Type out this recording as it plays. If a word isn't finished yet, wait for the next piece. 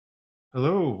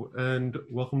Hello, and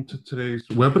welcome to today's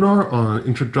webinar on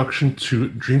Introduction to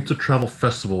Dream to Travel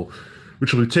Festival,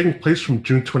 which will be taking place from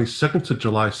June 22nd to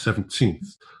July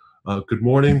 17th. Good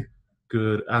morning,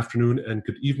 good afternoon, and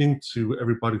good evening to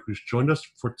everybody who's joined us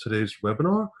for today's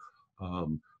webinar.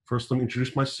 First, let me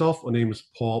introduce myself. My name is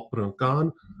Paul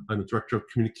Brancan. I'm the Director of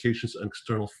Communications and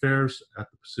External Affairs at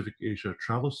the Pacific Asia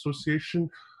Travel Association.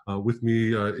 With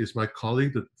me is my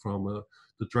colleague from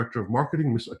the Director of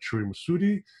Marketing, Ms. Achuri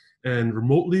Masudi. And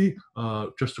remotely,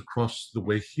 just across the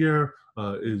way here,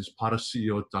 is PATA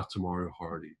CEO, Dr. Mario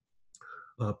Hardy.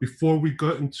 Before we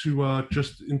go into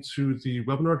into the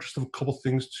webinar, just have a couple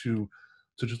things to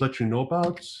just let you know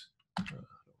about.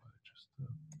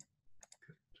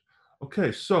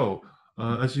 Okay, so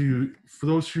for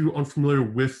those who are unfamiliar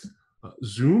with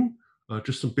Zoom,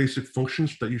 just some basic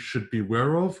functions that you should be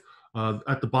aware of.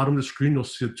 At the bottom of the screen, you'll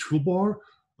see a toolbar.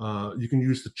 You can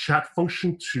use the chat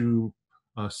function to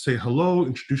say hello,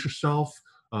 introduce yourself,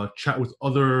 chat with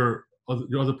your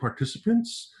other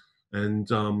participants, and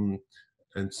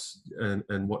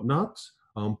whatnot.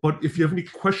 But if you have any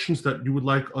questions that you would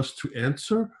like us to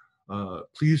answer,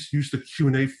 please use the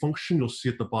Q&A function. You'll see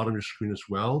at the bottom of your screen as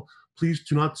well. Please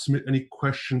do not submit any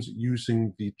questions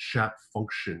using the chat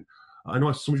function. I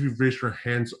know some of you raised your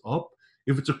hands up.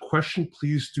 If it's a question,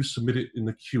 please do submit it in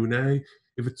the Q&A.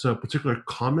 If it's a particular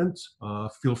comment,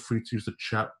 feel free to use the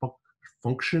chat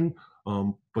function,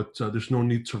 but there's no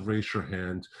need to raise your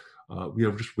hand. We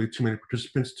have just way too many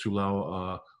participants to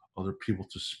allow other people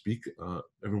to speak.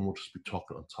 Everyone will just be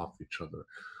talking on top of each other.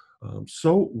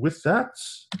 So with that,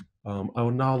 I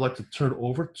would now like to turn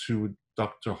over to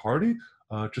Dr. Hardy,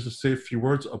 just to say a few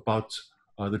words about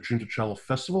the Dream to Travel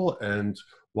Festival and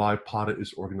why PATA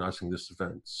is organizing this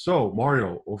event. So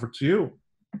Mario, over to you.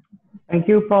 Thank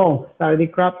you, Paul. Sawadee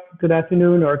krap, good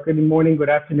afternoon, or good morning, good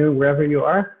afternoon, wherever you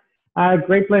are.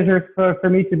 Great pleasure for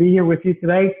me to be here with you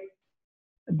today.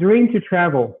 Dream to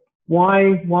Travel.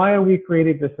 Why are we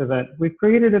creating this event? We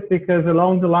created it because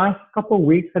along the last couple of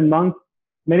weeks and months,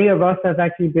 many of us have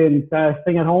actually been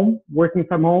staying at home, working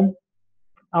from home,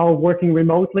 or working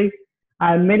remotely.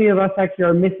 And many of us actually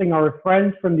are missing our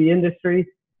friends from the industry.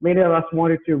 Many of us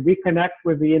wanted to reconnect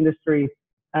with the industry.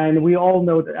 And we all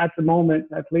know that at the moment,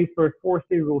 at least for a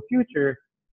foreseeable future,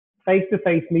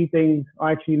 face-to-face meetings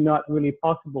are actually not really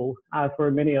possible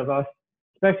for many of us,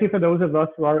 especially for those of us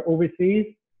who are overseas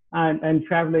and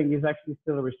traveling is actually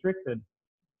still restricted.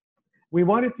 We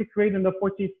wanted to create an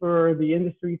opportunity for the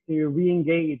industry to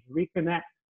re-engage, reconnect,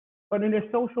 but in a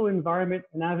social environment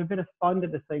and have a bit of fun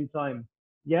at the same time.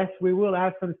 Yes, we will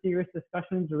have some serious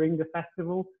discussions during the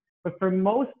festival, but for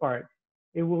most part,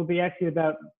 it will be actually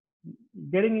about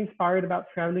getting inspired about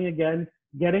traveling again,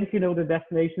 getting to know the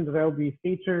destinations that will be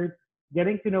featured,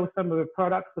 getting to know some of the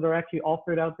products that are actually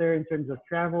offered out there in terms of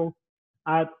travel.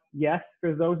 Yes,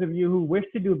 for those of you who wish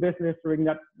to do business during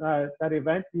that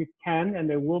event, you can, and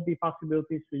there will be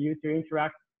possibilities for you to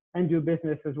interact and do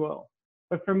business as well.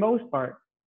 But for most part,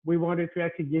 we wanted to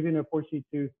actually give you an opportunity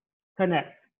to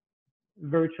connect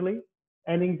virtually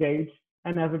and engage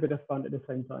and have a bit of fun at the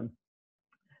same time.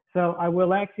 So I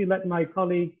will actually let my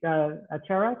colleague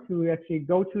Achara to actually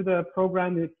go to the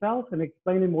program itself and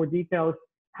explain in more details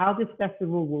how this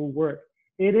festival will work.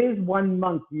 It is 1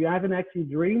 month. You haven't actually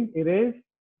dreamed. It is,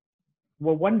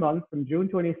 well, 1 month from June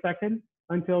 22nd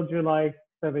until July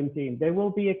 17th. There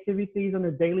will be activities on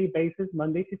a daily basis,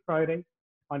 Monday to Friday.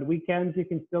 On weekends, you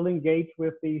can still engage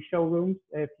with the showrooms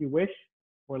if you wish,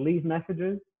 or leave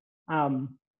messages.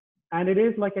 And it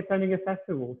is like attending a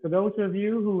festival. So those of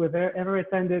you who have ever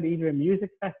attended either a music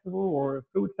festival or a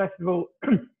food festival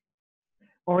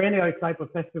or any other type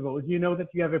of festivals, you know that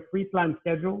you have a pre-planned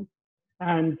schedule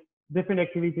and different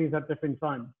activities at different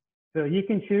times. So you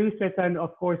can choose to attend,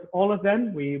 of course, all of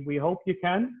them. We hope you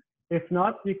can. If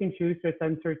not, you can choose to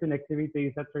attend certain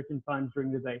activities at certain times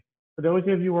during the day. For those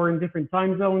of you who are in different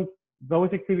time zones, those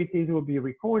activities will be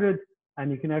recorded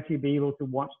and you can actually be able to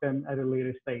watch them at a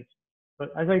later stage. But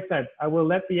as I said, I will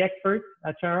let the expert,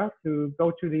 Achara, to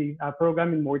go to the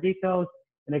program in more details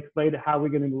and explain how we're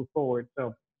going to move forward.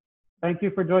 So thank you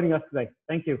for joining us today.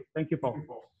 Thank you. Thank you, Paul.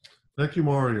 Thank you,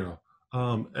 Mario.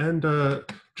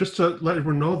 Just to let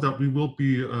everyone know that we will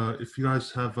be, if you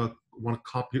guys want a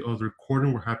copy of the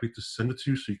recording, we're happy to send it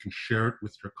to you so you can share it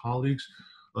with your colleagues.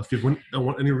 If you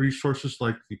want any resources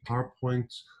like the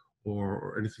PowerPoint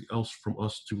or anything else from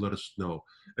us, to let us know.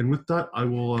 And with that, I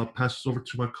will pass this over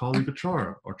to my colleague,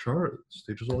 Achara. Achara, the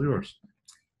stage is all yours.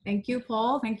 Thank you,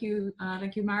 Paul. Thank you,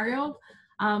 Mario.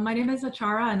 My name is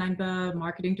Achara, and I'm the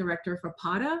Marketing Director for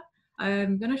PATA.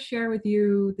 I'm going to share with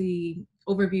you the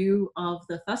overview of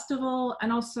the festival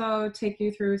and also take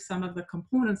you through some of the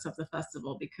components of the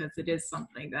festival, because it is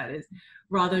something that is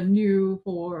rather new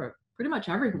for pretty much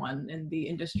everyone in the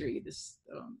industry. This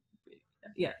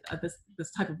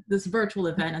virtual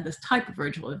event and this type of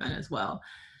virtual event as well.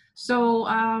 So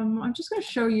I'm just going to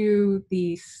show you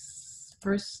the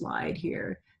first slide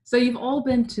here. So you've all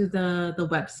been to the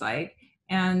website,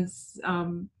 and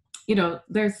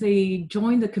there's a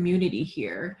join the community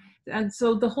here. And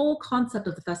so the whole concept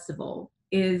of the festival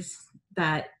is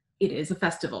that it is a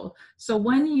festival. So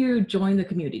when you join the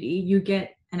community, you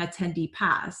get an attendee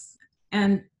pass.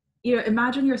 And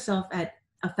imagine yourself at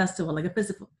a festival, like a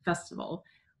physical festival.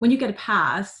 When you get a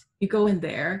pass, you go in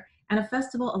there, and a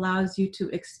festival allows you to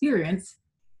experience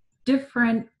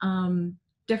different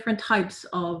types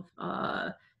of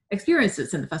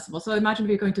experiences in the festival. So imagine if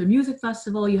you're going to a music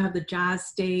festival, you have the jazz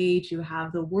stage, you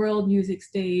have the world music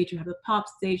stage, you have the pop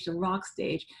stage, the rock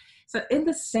stage. So in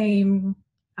the same,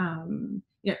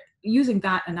 using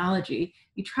that analogy,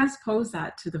 you transpose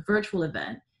that to the virtual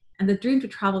event. And the Dream to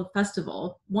Travel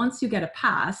Festival, once you get a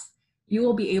pass, you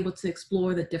will be able to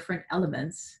explore the different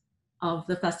elements of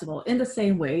the festival in the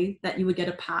same way that you would get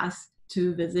a pass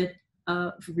to visit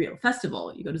a real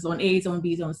festival. You go to Zone A, Zone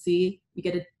B, Zone C, you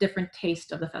get a different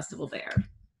taste of the festival there.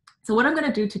 So what I'm going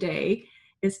to do today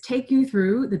is take you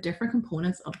through the different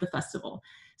components of the festival.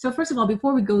 So first of all,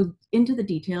 before we go into the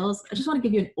details, I just want to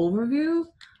give you an overview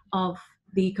of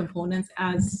the components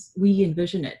as we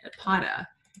envision it at PADA.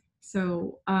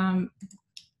 So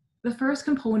the first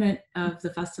component of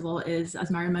the festival is, as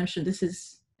Mario mentioned,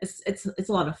 it's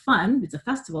a lot of fun. It's a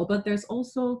festival, but there's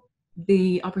also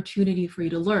the opportunity for you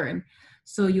to learn.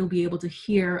 So you'll be able to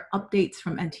hear updates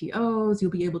from NTOs,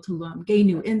 you'll be able to gain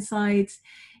new insights.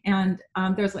 And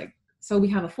so we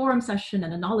have a forum session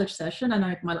and a knowledge session,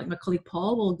 and my colleague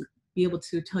Paul will be able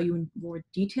to tell you in more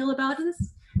detail about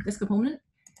this component.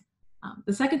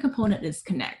 The second component is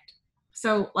connect.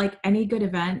 So like any good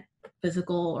event,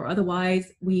 physical or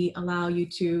otherwise, we allow you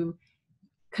to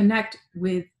connect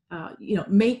with,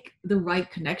 make the right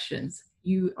connections.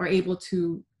 You are able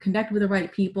to connect with the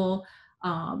right people.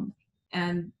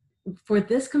 And for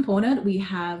this component, we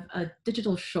have a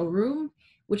digital showroom,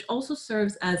 which also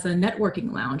serves as a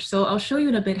networking lounge. So I'll show you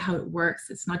in a bit how it works.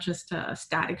 It's not just a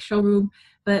static showroom,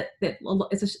 but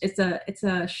it's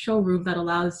a showroom that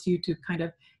allows you to kind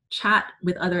of chat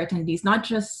with other attendees, not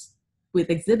just with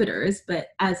exhibitors, but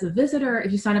as a visitor.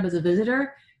 If you sign up as a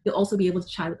visitor, you'll also be able to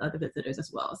chat with other visitors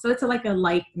as well. So it's like a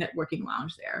light networking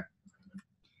lounge there.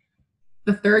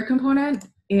 The third component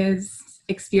is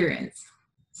experience.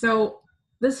 So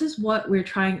this is what we're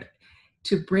trying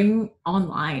to bring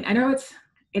online. I know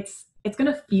it's going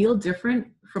to feel different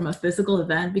from a physical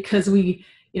event, because we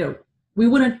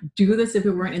wouldn't do this if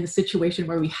we weren't in the situation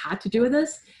where we had to do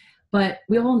this. But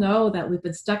we all know that we've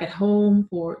been stuck at home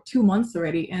for 2 months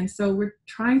already. And so we're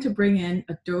trying to bring in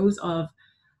a dose of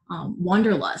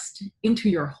wanderlust into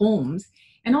your homes,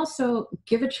 and also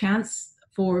give a chance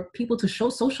for people to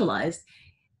socialize,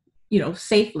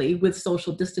 safely with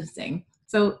social distancing.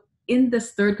 So in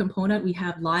this third component, we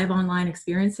have live online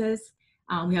experiences,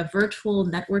 we have virtual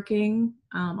networking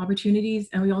opportunities,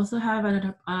 and we also have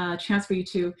a chance for you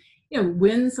to,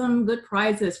 win some good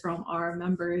prizes from our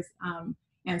members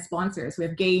and sponsors. We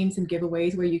have games and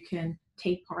giveaways where you can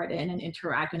take part in and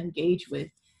interact and engage with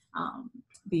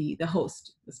the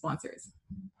host, the sponsors.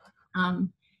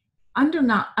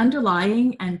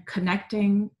 Underlying and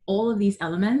connecting all of these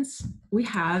elements, we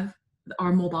have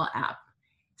our mobile app.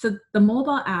 So the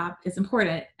mobile app is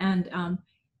important, and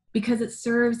because it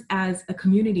serves as a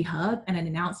community hub and an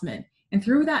announcement. And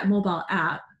through that mobile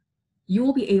app, you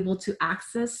will be able to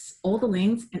access all the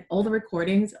links and all the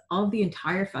recordings of the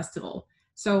entire festival.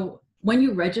 So when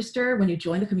you register, when you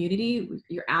join the community,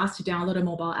 you're asked to download a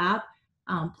mobile app.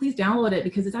 Please download it,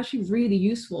 because it's actually really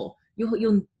useful.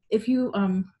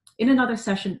 In another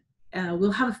session,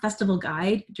 we'll have a festival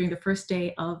guide during the first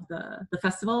day of the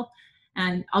festival,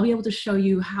 and I'll be able to show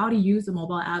you how to use the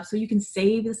mobile app so you can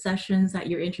save the sessions that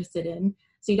you're interested in,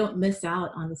 so you don't miss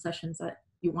out on the sessions that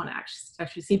you want to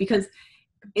actually see, because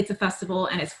it's a festival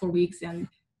and it's 4 weeks, and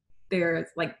there's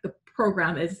the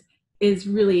program is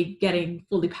really getting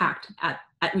fully packed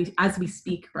as we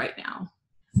speak right now.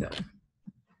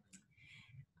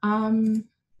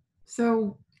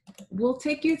 So we'll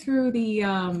take you through the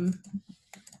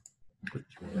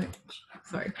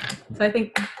sorry. So I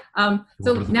think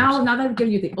so now that I've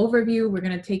given you the overview, we're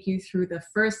going to take you through the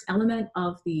first element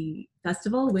of the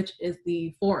festival, which is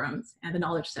the forums and the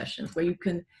knowledge sessions, where you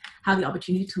can have the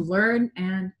opportunity to learn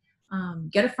and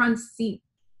get a front seat,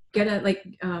 get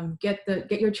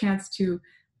your chance to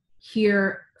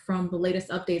hear from the latest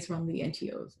updates from the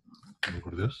NTOs. Can we go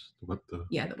to this? The web,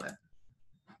 Yeah, the web.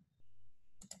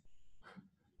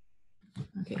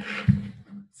 Okay.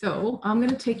 So I'm going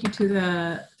to take you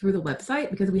to through the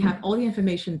website because we have all the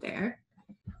information there.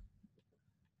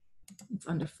 It's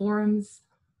under forums.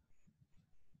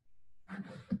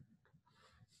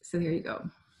 So here you go.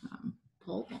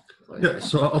 Paul. Yeah,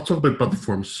 so I'll talk a bit about the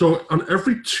forums. So on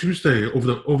every Tuesday over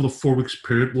the 4 weeks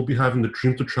period, we'll be having the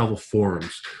Dream to Travel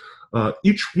forums.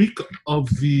 Each week of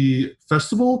the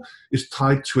festival is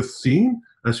tied to a theme.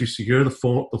 As you see here, the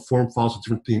forum follows a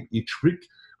different theme each week.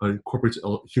 Incorporates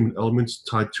human elements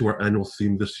tied to our annual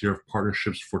theme this year of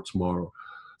Partnerships for Tomorrow.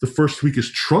 The first week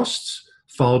is Trust,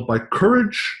 followed by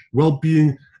Courage,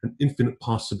 Well-Being, and Infinite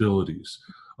Possibilities.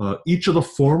 Each of the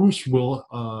forums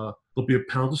there'll be a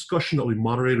panel discussion that will be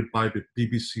moderated by the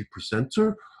BBC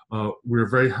presenter. We're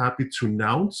very happy to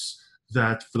announce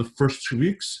that for the first 2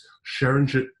 weeks,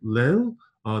 Sharanjit Lail,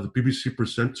 the BBC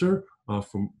presenter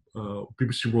from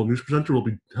BBC World News presenter,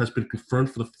 has been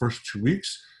confirmed for the first 2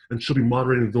 weeks, and she'll be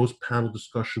moderating those panel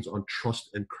discussions on trust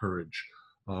and courage.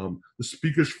 The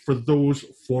speakers for those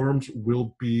forums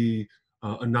will be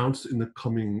announced in the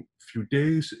coming few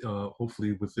days,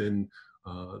 hopefully within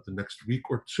the next week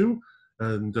or two.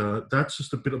 And that's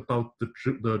just a bit about the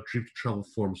Dream to Travel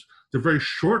forums. They're very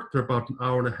short. They're about an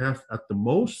hour and a half at the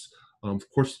most. Of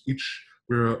course,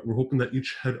 we're hoping that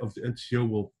each head of the NTO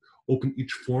will open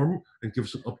each forum and give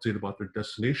us an update about their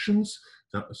destinations.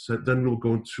 Then we'll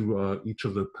go into each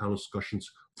of the panel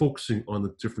discussions, focusing on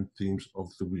the different themes of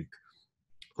the week.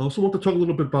 I also want to talk a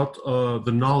little bit about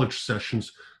the knowledge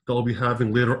sessions that I'll be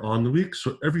having later on in the week.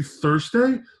 So every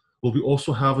Thursday, we'll be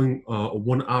also having a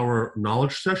 1 hour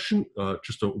knowledge session,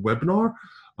 just a webinar.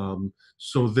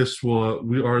 So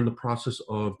we are in the process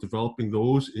of developing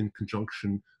those in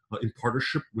conjunction, in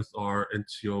partnership with our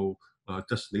NTO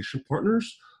destination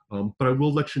partners. But I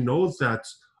will let you know that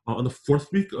on the fourth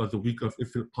week, the week of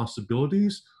Infinite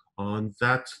Possibilities, on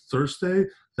that Thursday,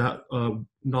 that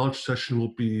knowledge session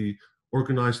will be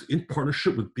organized in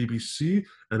partnership with BBC,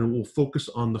 and it will focus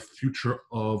on the future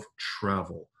of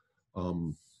travel.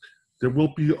 There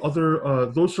will be other,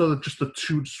 those are just the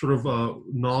two sort of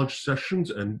knowledge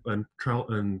sessions and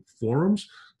forums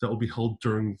that will be held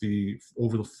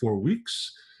over the 4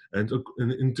 weeks. And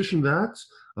in addition to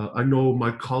that, I know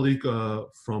my colleague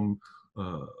from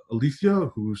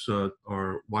Alethea, who's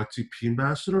our YTP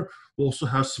ambassador, will also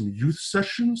have some youth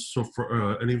sessions. So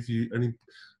for any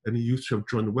youth who have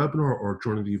joined the webinar or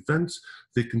joining the events,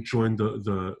 they can join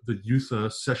the youth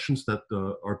sessions that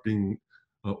are being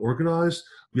organized.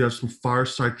 We have some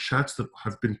fireside chats that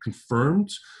have been confirmed.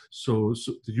 So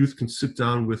the youth can sit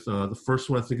down with, the first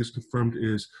one I think is confirmed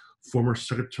is former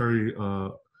Secretary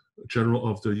General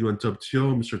of the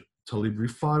UNWTO, Mr. Talib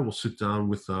Rifai, will sit down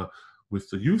with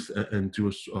the youth and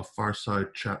do a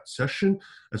fireside chat session,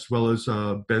 as well as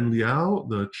Ben Liao,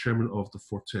 the chairman of the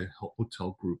Forte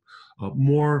Hotel Group.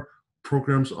 More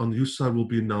programs on the youth side will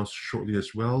be announced shortly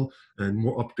as well, and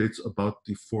more updates about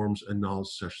the forums and knowledge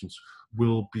sessions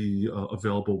will be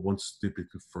available once they've been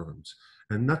confirmed.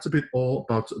 And that's a bit all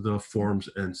about the forums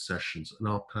and sessions. And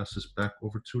I'll pass this back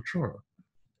over to Achara.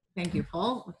 Thank you,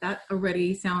 Paul. That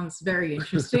already sounds very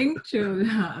interesting.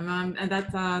 And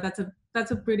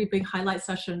that's a pretty big highlight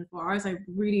session for us. I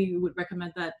really would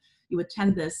recommend that you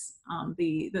attend this.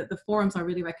 The forums are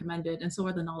really recommended, and so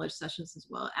are the knowledge sessions as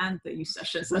well, and the youth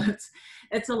sessions. So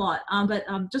it's a lot. But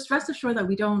just rest assured that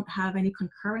we don't have any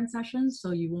concurrent sessions,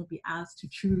 so you won't be asked to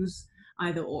choose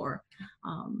either or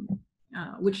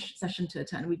which session to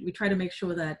attend. We try to make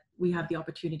sure that we have the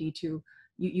opportunity to.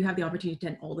 You have the opportunity to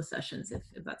attend all the sessions if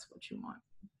that's what you want.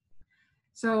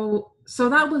 So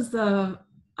that was the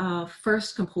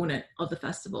first component of the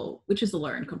festival, which is the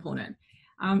learn component.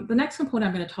 The next component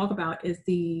I'm going to talk about is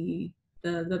the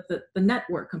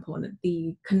network component,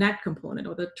 the connect component,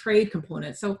 or the trade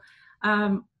component. So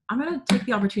I'm going to take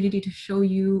the opportunity to show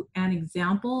you an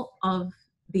example of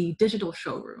the digital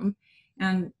showroom.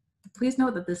 And please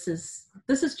note that this is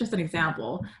just an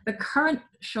example. The current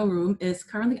showroom is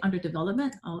currently under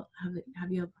development. I'll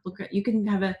have you look at. You can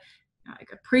have a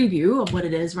preview of what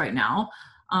it is right now.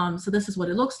 So this is what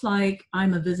it looks like.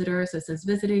 I'm a visitor, so it says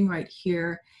visiting right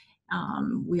here.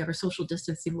 We have our social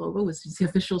distancing logo, which is the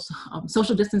official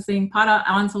social distancing, para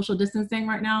on social distancing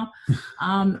right now.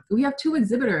 We have 2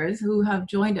 exhibitors who have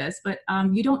joined us, but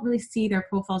you don't really see their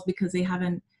profiles because they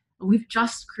haven't. We've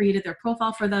just created their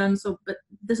profile for them. So, but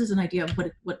this is an idea of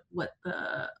what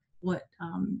the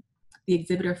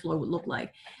exhibitor floor would look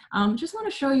like. Just want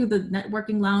to show you the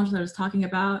networking lounge that I was talking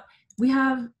about. We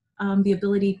have the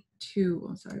ability to.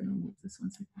 I'm sorry, let me move this one.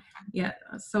 Yeah.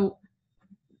 So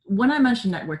when I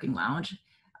mentioned networking lounge,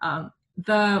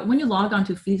 when you log on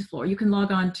to Feeds Floor, you can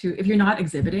log on to, if you're not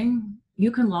exhibiting,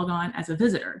 you can log on as a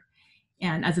visitor.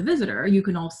 And as a visitor, you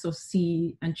can also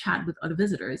see and chat with other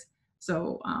visitors.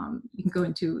 So you can go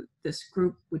into this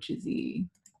group, which is the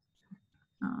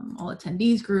all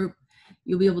attendees group.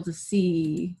 You'll be able to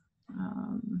see,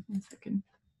 1 second.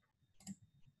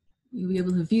 You'll be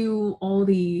able to view all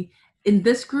the, in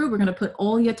this group, we're going to put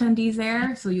all the attendees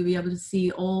there. So you'll be able to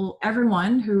see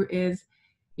everyone who is,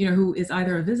 who is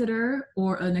either a visitor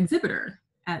or an exhibitor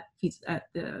at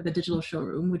the digital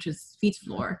showroom, which is Feeds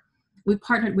Floor. We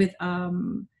partnered with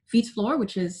Feeds Floor,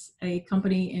 which is a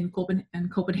company in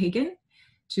Copenhagen,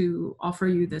 to offer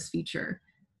you this feature.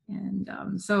 And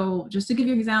so just to give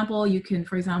you an example, you can,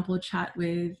 for example, chat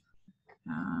with,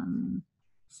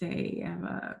 say, I have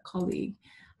a colleague.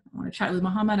 I want to chat with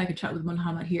Muhammad, I could chat with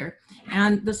Muhammad here.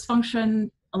 And this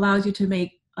function allows you to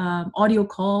make audio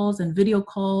calls and video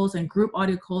calls and group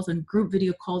audio calls and group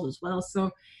video calls as well.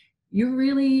 So you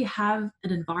really have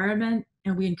an environment,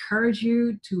 and we encourage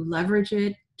you to leverage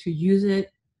it, to use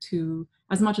it to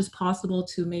as much as possible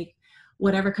to make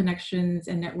whatever connections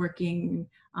and networking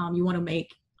you want to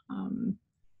make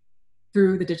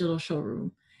through the digital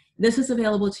showroom. This is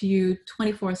available to you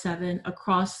 24/7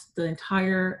 across the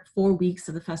entire 4 weeks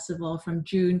of the festival from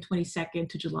June 22nd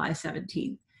to July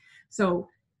 17th. So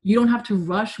you don't have to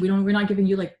rush. We're not giving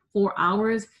you like 4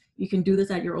 hours. You can do this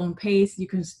at your own pace. You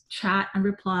can chat and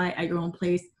reply at your own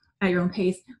pace,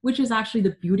 which is actually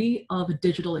the beauty of a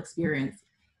digital experience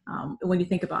when you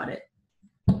think about it.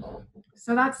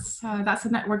 So that's a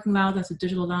networking lounge, that's a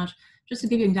digital lounge. Just to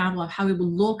give you an example of how it would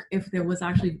look if there was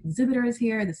actually exhibitors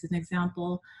here. This is an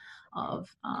example of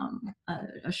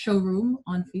a showroom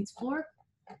on Feeds Floor.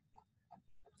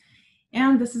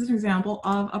 And this is an example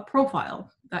of a profile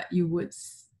that you would,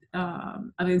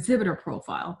 an exhibitor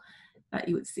profile that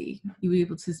you would see. You would be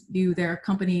able to view their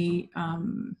company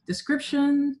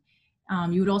description.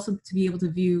 You would also be able to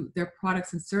view their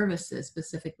products and services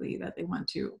specifically that they want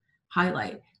to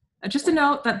highlight. Just to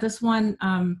note that this one,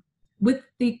 with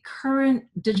the current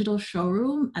digital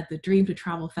showroom at the Dream to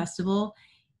Travel Festival,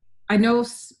 I know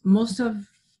most of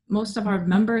our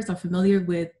members are familiar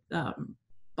with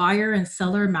buyer and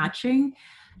seller matching.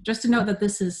 Just to note that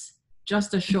this is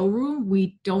just a showroom.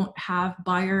 We don't have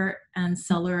buyer and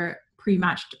seller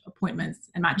pre-matched appointments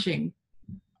and matching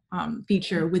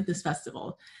feature with this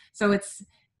festival. So it's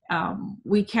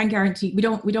we can't guarantee, we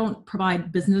don't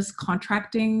provide business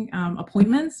contracting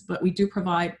appointments, but we do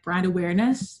provide brand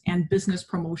awareness and business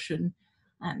promotion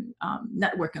and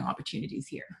networking opportunities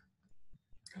here.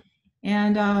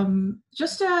 And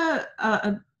just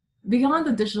beyond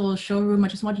the digital showroom, I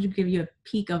just wanted to give you a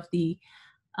peek of the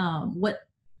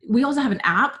we also have an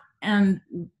app, and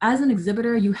as an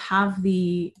exhibitor, you have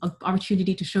the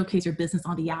opportunity to showcase your business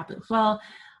on the app as well.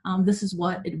 This is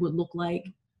what it would look like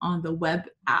on the web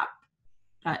app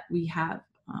that we have,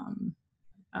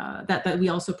 that we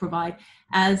also provide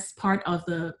as part of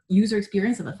the user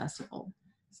experience of the festival.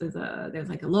 So there's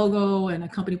like a logo and a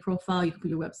company profile. You can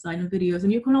put your website and videos,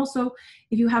 and you can also,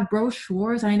 if you have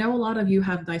brochures, I know a lot of you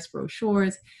have nice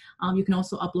brochures, you can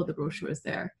also upload the brochures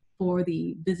there for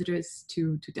the visitors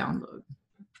to download.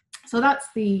 So that's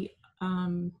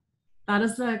that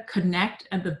is the connect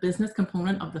and the business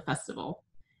component of the festival.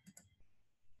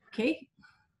 Okay.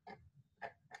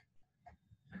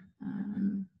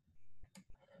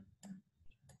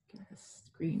 Get the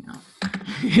screen up.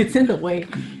 It's in the way.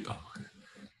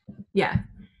 Yeah.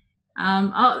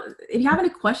 If you have any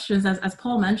questions, as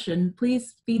Paul mentioned,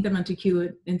 please feed them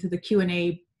into the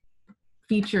Q&A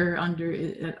feature under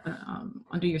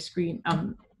your screen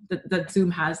that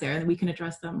Zoom has there, and we can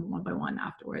address them one by one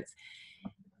afterwards.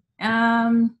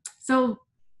 So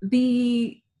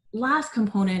the last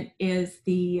component is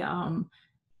the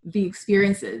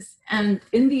experiences. And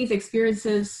in these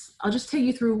experiences, I'll just take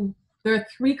you through, there are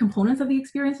 3 components of the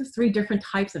experiences, 3 different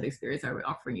types of experience that we're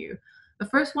offering you. The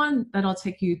first one that I'll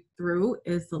take you through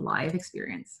is the live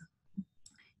experience.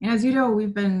 And as you know,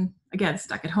 we've been, again,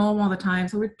 stuck at home all the time.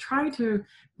 So we're trying to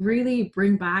really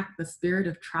bring back the spirit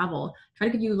of travel, try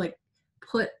to give you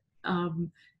put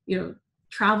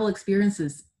travel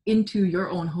experiences into your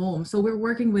own home. So we're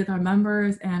working with our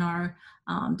members and our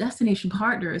destination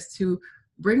partners to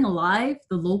bring alive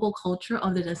the local culture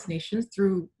of the destinations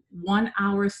through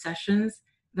 1-hour sessions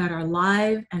that are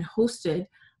live and hosted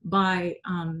by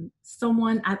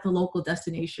someone at the local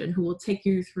destination who will take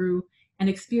you through an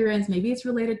experience. Maybe it's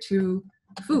related to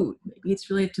food, maybe it's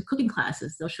related to cooking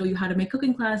classes. They'll show you how to make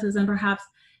cooking classes and perhaps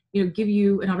give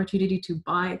you an opportunity to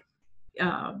buy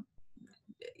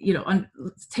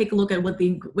let's take a look at what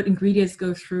ingredients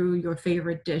go through your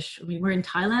favorite dish. I mean, we're in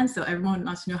Thailand, so everyone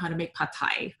wants to know how to make pad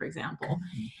thai, for example.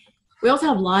 We also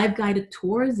have live guided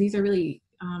tours. These are really,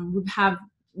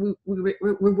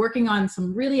 we're working on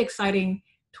some really exciting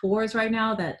tours right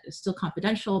now that is still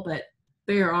confidential, but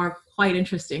they are quite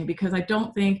interesting because I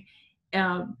don't think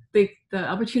the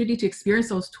opportunity to experience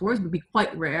those tours would be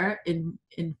quite rare in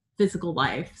physical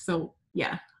life. So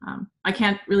yeah, I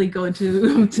can't really go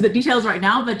into to the details right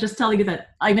now, but just telling you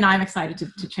that even I'm excited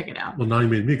to check it out. Well, now you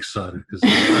made me excited because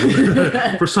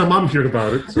first time I'm hearing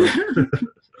about it. So.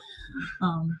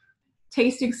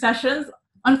 Tasting sessions.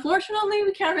 Unfortunately,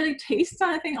 we can't really taste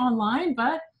anything online,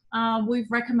 but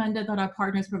we've recommended that our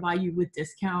partners provide you with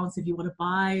discounts if you want to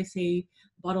buy, say,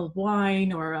 a bottle of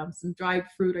wine or some dried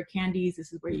fruit or candies.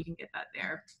 This is where you can get that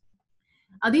there.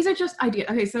 These are just ideas.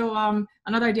 Okay, so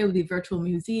another idea would be virtual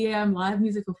museum, live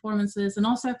music performances, and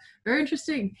also very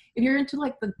interesting, if you're into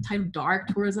like the type of dark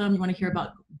tourism, you want to hear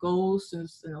about ghosts and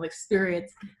like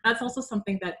spirits, that's also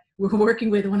something that we're working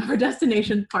with one of our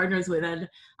destination partners with, and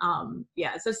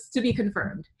yeah, it's just to be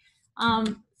confirmed.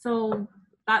 So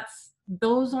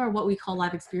those are what we call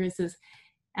live experiences.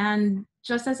 And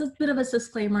just as a bit of a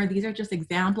disclaimer, these are just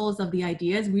examples of the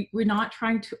ideas. We're not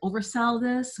trying to oversell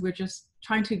this. We're just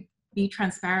trying to be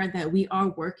transparent that we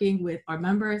are working with our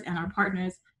members and our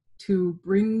partners to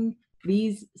bring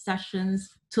these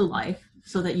sessions to life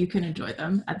so that you can enjoy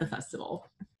them at the festival.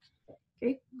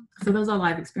 Okay, so those are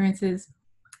live experiences.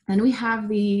 And we have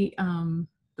the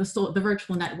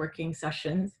virtual networking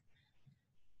sessions.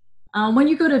 When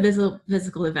you go to a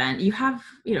physical event,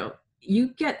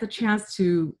 you get the chance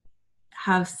to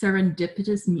have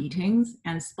serendipitous meetings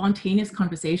and spontaneous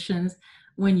conversations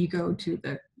when you go to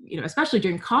the, especially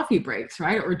during coffee breaks,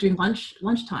 right? Or during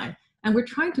lunchtime. And we're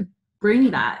trying to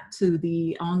bring that to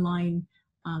the online,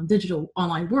 digital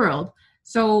online world.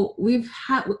 So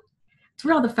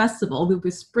throughout the festival, we'll be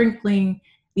sprinkling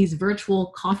these virtual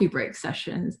coffee break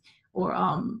sessions or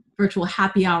virtual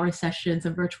happy hour sessions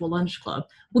and virtual lunch club.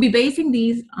 We'll be basing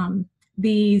these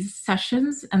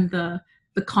sessions and the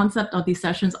concept of these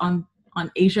sessions on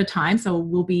Asia time. So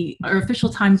our official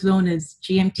time zone is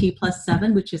GMT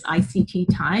 +7, which is ICT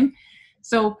time.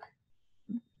 So,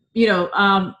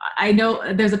 I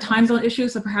know there's a time zone issue,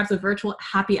 so perhaps a virtual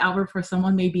happy hour for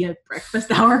someone may be a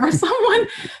breakfast hour for someone.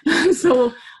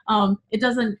 So it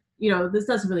doesn't, this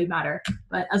doesn't really matter.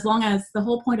 But as long as the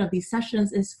whole point of these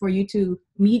sessions is for you to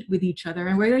meet with each other,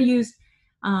 and we're going to use,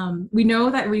 we know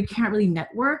that we can't really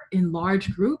network in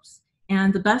large groups.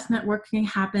 And the best networking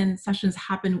sessions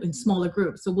happen in smaller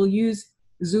groups. So we'll use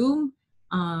Zoom.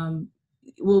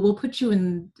 We'll put you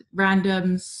in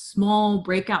random small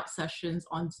breakout sessions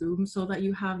on Zoom so that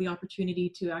you have the opportunity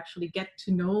to actually get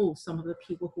to know some of the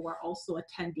people who are also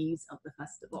attendees of the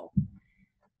festival.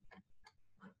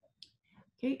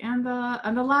 Okay, and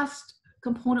the last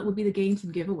component would be the games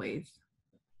and giveaways.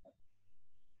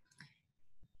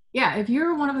 Yeah, if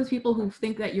you're one of those people who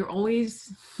think that you're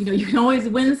always, you can always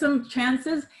win some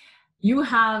chances,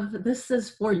 this is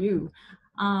for you.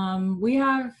 We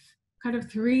have kind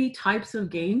of 3 types of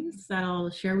games that I'll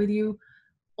share with you.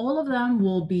 All of them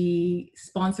will be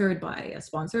sponsored by a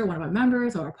sponsor, one of our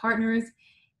members or our partners,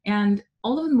 and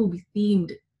all of them will be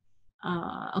themed,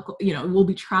 will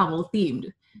be travel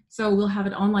themed. So we'll have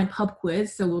an online pub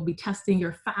quiz. So we'll be testing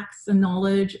your facts and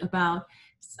knowledge about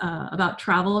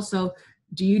travel. So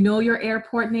do you know your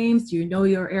airport names? Do you know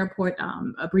your airport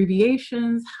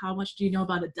abbreviations? How much do you know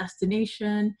about a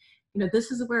destination?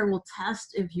 This is where we'll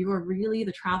test if you are really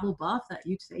the travel buff that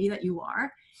you say that you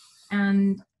are.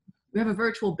 And we have a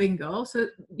virtual bingo. So,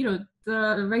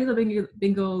 the regular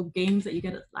bingo games that you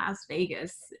get at Las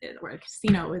Vegas or a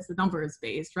casino is the numbers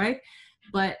based, right?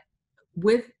 But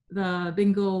with the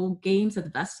bingo games at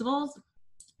the festivals,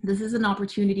 this is an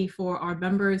opportunity for our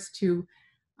members to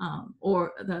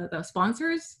or the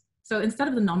sponsors. So instead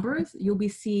of the numbers, you'll be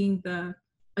seeing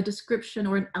a description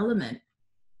or an element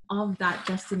of that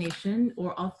destination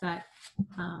or of that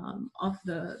of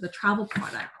the travel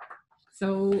product.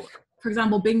 So for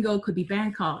example, bingo could be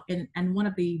Bangkok, and one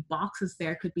of the boxes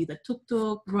there could be the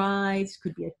tuk-tuk rides,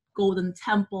 could be a golden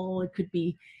temple, it could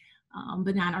be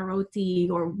banana roti,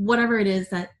 or whatever it is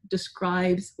that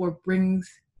describes or brings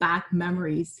back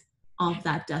memories of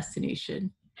that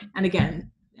destination. And again,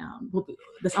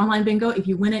 this online bingo, if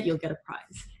you win it, you'll get a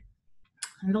prize.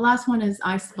 And the last one is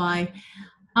I Spy.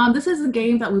 This is a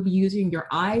game that we'll be using your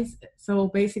eyes. So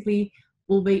basically,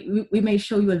 we may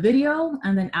show you a video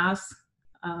and then ask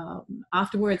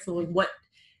afterwards, so what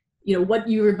do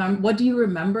you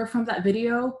remember from that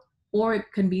video, or it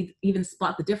can be even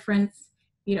spot the difference,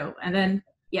 and then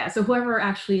yeah, so whoever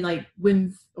actually like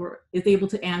wins or is able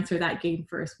to answer that game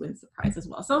first wins the prize as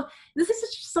well. So this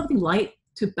is just something light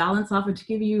to balance off and to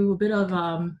give you a bit of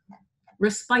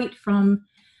respite from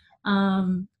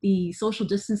the social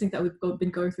distancing that we've been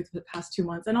going through for the past 2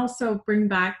 months, and also bring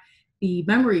back the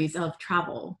memories of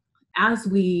travel as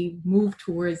we move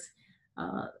on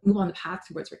the path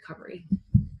towards recovery.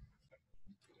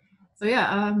 So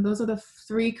yeah, those are the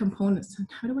 3 components.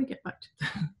 How do I get back to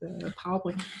the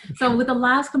PowerPoint? So with the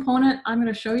last component I'm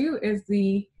going to show you is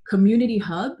the community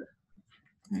hub. All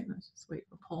right, let's just wait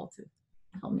for Paul to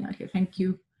help me out here. Thank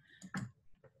you.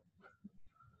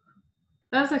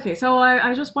 That's okay. So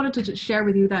I just wanted to share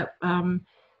with you that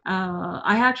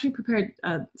I actually prepared.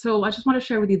 So I just want to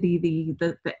share with you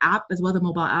the app as well, the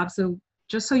mobile app. So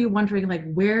just so you're wondering,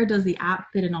 like, where does the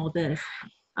app fit in all this?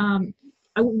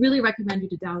 I would really recommend you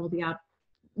to download the app,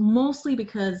 mostly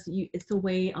because it's a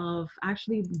way of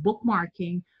actually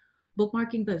bookmarking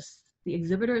the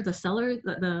exhibitors, the sellers,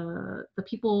 the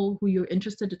people who you're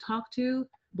interested to talk to,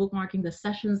 bookmarking the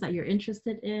sessions that you're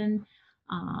interested in.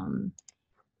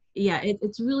 Yeah,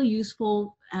 it's really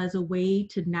useful as a way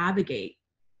to navigate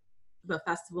the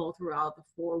festival throughout the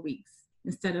 4 weeks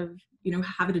instead of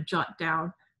having to jot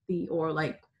down or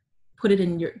like put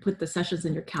the sessions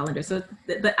in your calendar. So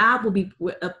the app will be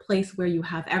a place where you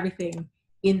have everything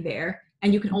in there,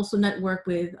 and you can also network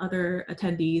with other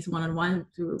attendees one-on-one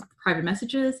through private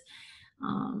messages,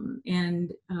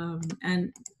 and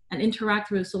interact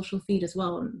through a social feed as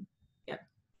well. Yeah.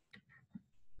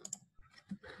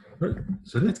 All right.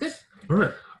 Is that it? That's good. All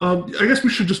right. I guess we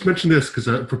should just mention this because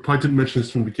I probably didn't mention this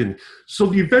from the beginning. So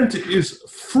the event is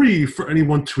free for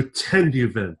anyone to attend the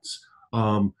event.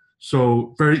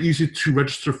 So very easy to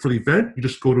register for the event. You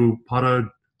just go to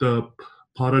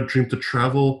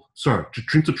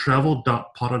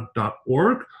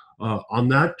dreamtotravel.pada.org. On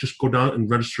that, just go down and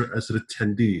register as an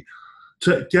attendee.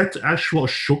 To get a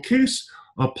showcase,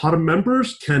 PADA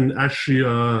members can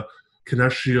actually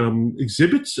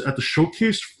exhibit at the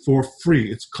showcase for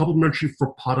free. It's complimentary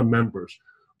for PADA members.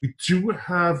 We do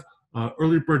have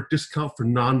early bird discount for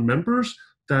non-members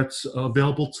that's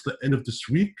available to the end of this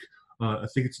week. I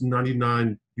think it's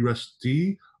 $99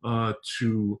 USD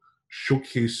to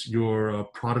showcase your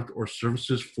product or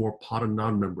services for PADA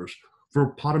non-members.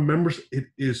 For PADA members, it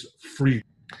is free.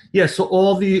 Yeah, so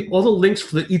all the links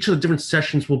for each of the different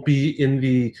sessions will be in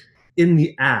the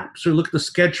app. So look at the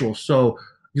schedule. So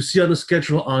you see on the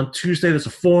schedule on Tuesday, there's a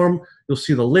forum. You'll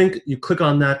see the link. You click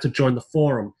on that to join the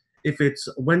forum. If it's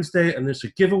Wednesday and there's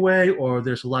a giveaway or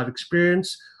there's a live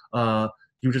experience,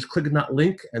 you just click on that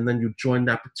link and then you join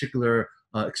that particular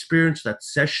experience, that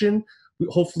session.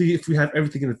 Hopefully, if we have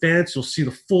everything in advance, you'll see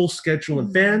the full schedule in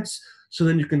advance. So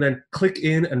then you can then click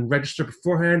in and register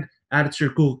beforehand, add it to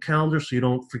your Google Calendar so you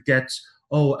don't forget,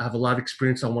 oh, I have a live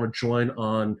experience I want to join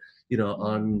on,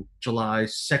 on July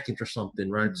 2nd or something,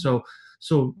 right? So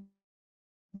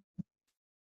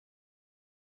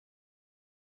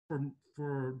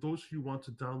for those who want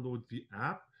to download the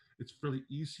app, it's fairly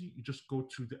easy. You just go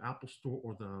to the Apple Store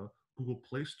or the Google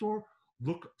Play Store,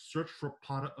 search for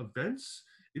PADA events.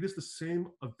 It is the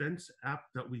same events app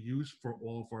that we use for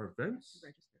all of our events.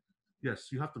 Register.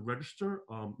 Yes, you have to register.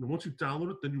 And once you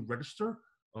download it, then you register.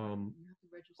 To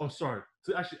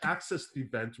actually access the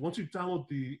event, once you download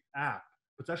the app,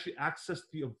 but to actually access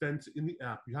the event in the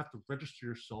app, you have to register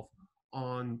yourself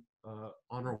on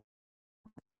our.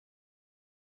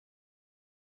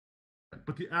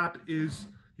 But the app is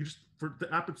for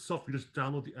the app itself. You just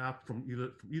download the app from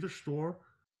either store.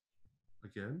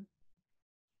 Again.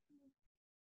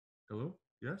 Hello.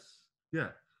 Yes. Yeah.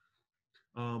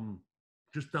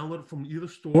 Just download it from either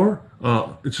store.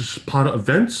 It's just PADA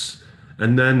events,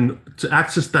 and then to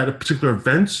access that particular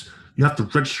event, you have to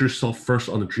register yourself first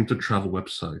on the Dream to Travel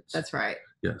website. That's right.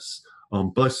 Yes.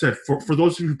 But I said for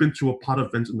those of you who've been to a PADA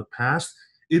event in the past,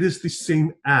 it is the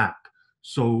same app.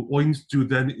 So all you need to do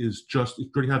then is if you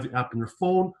already have the app on your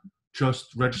phone,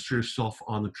 just register yourself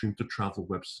on the Dream to Travel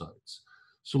website.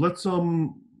 So let's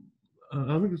I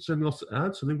don't think there's anything else to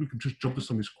add. So I think we can just jump to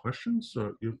some of these questions.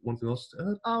 Or you have anything else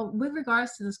to add? With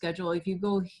regards to the schedule, if you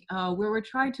go where we're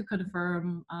trying to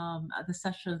confirm the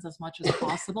sessions as much as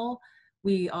possible,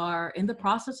 we are in the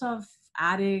process of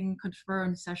adding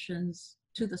confirmed sessions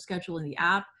to the schedule in the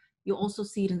app. You'll also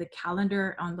see it in the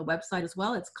calendar on the website as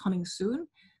well. It's coming soon.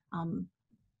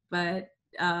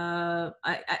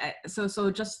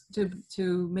 So just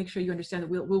to make sure you understand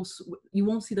that you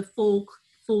won't see the full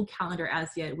calendar as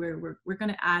yet. We're going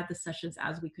to add the sessions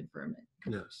as we confirm it.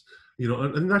 Yes,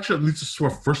 and actually that leads us to our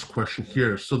first question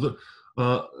here. So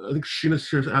I think Sheena's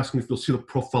here is asking if you'll see the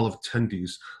profile of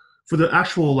attendees for the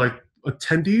actual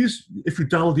attendees, if you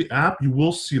download the app, you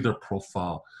will see their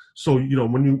profile. So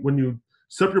when you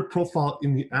set up your profile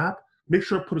in the app, make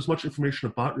sure to put as much information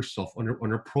about yourself on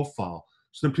your profile,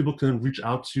 so then people can reach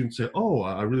out to you and say, oh,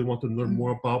 I really want to learn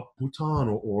more about Bhutan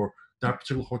or that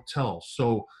particular hotel.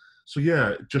 So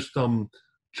yeah, just download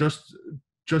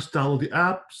the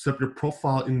app, set up your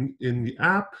profile in the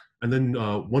app, and then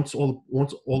once all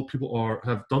the people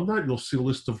have done that, you'll see a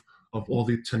list of all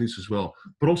the attendees as well.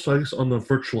 But also, I guess on the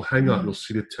virtual hangout, you'll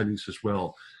see the attendees as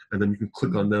well, and then you can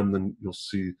click on them, then you'll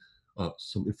see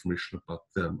some information about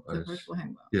them. The virtual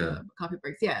hangout. Yeah. Coffee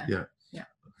breaks. Yeah. Yeah.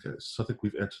 Okay, so I think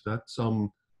we've answered that.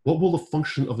 What will the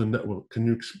function of the network? Can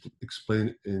you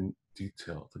explain in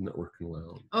detail the networking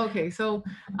lounge? Okay, so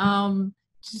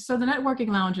so the networking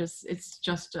lounge it's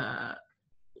just a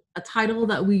title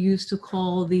that we use to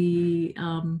call the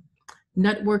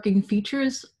networking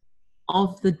features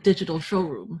of the digital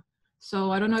showroom.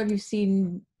 So I don't know if you've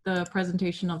seen the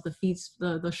presentation of the feeds,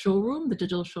 the showroom, the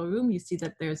digital showroom. You see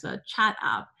that there's a chat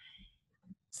app.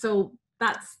 So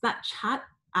that chat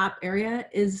app area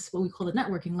is what we call the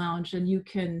networking lounge, and you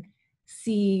can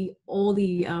see all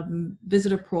the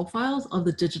visitor profiles of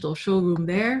the digital showroom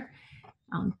there.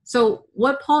 So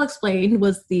what Paul explained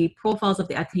was the profiles of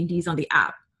the attendees on the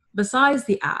app. Besides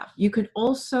the app, you could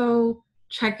also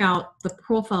check out the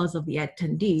profiles of the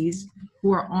attendees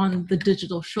who are on the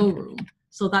digital showroom.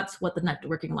 So that's what the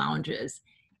networking lounge is.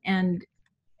 And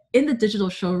in the digital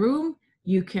showroom,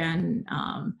 you can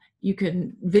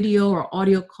video or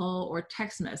audio call or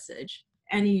text message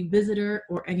any visitor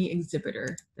or any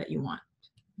exhibitor that you want.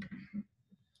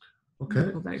 Okay.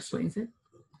 I hope that explains it.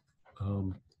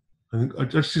 I think I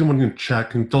just see someone in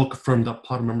chat. Can Dell confirm that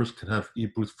POTA members can have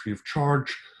e-booth free of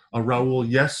charge? Raul,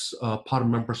 yes, POTA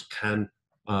members can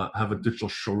have a digital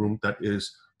showroom that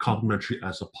is complimentary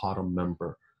as a POTA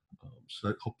member. So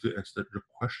I hope to answer your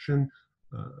question.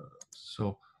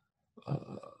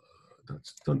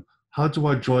 That's done. How do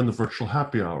I join the virtual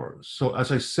happy hour? So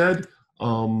as I said,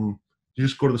 you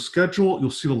just go to the schedule.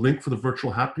 You'll see the link for the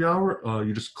virtual happy hour.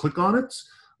 You just click on it.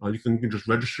 You can just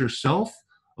register yourself.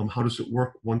 How does it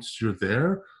work once you're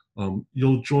there?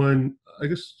 You'll join, I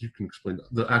guess you can explain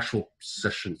the actual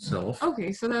session itself.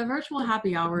 Okay, so the virtual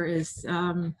happy hour is,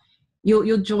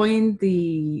 you'll join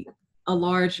a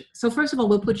large, so first of all,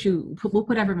 we'll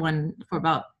put everyone for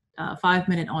about 5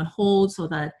 minutes on hold so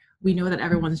that we know that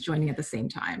everyone's joining at the same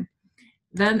time.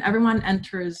 Then everyone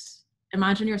enters,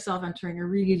 imagine yourself entering a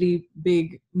really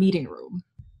big meeting room.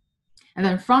 And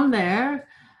then from there,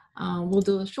 we'll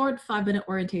do a short 5-minute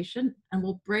orientation, and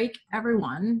we'll break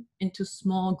everyone into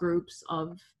small groups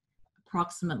of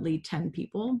approximately 10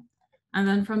 people. And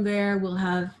then from there, we'll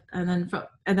have, and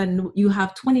then you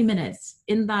have 20 minutes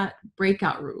in that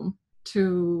breakout room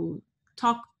to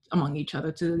talk among each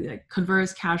other, to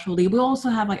converse casually. We also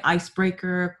have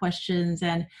icebreaker questions,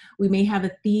 and we may have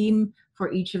a theme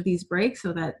for each of these breaks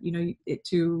so that,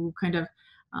 to kind of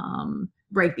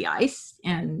break the ice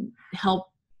and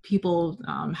help people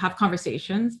have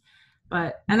conversations.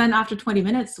 And then after 20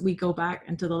 minutes, we go back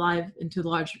into the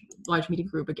large meeting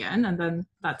group again, and then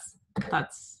that's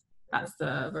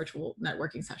the virtual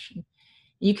networking session.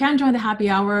 You can join the happy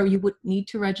hour. You would need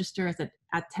to register as an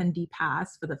attendee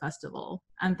pass for the festival,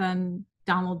 and then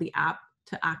download the app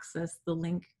to access the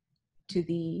link to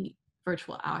the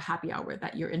virtual happy hour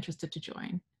that you're interested to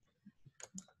join.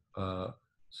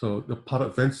 So the POTA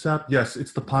Events app, yes,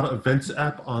 it's the POTA Events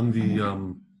app on the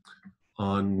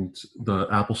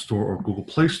Apple Store or Google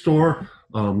Play Store.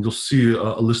 You'll see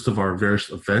a list of our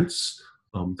various events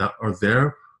that are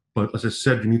there. But as I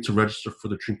said, you need to register for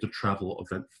the Dream to Travel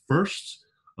event first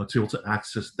to be able to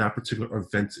access that particular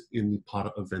event in the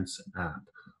POTA Events app.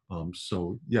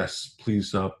 So yes,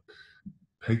 please,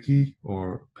 Peggy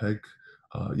or Peg,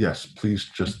 yes, please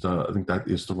just, I think that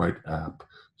is the right app.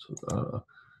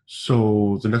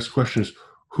 So the next question is,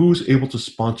 who's able to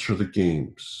sponsor the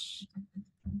games?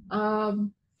 POTA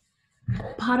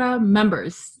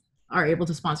members are able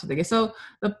to sponsor the game. So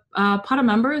the POTA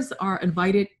members are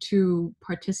invited to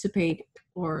participate,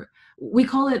 or we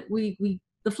call it,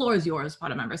 the floor is yours,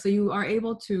 POTA member. So you are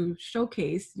able to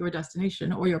showcase your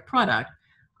destination or your product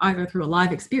either through a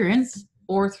live experience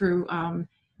or through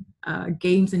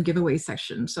games and giveaway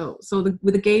section. So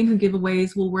with the games and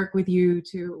giveaways, we'll work with you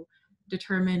to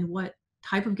determine what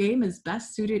type of game is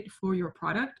best suited for your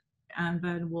product, and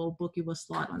then we'll book you a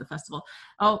slot on the festival.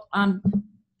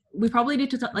 We probably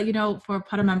need to let you know, for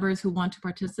POTA members who want to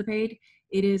participate,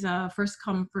 it is a first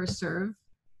come, first serve.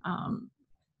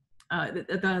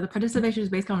 The participation is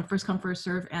based on first come, first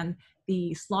serve, and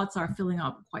the slots are filling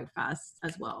up quite fast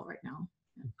as well right now.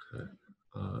 Okay.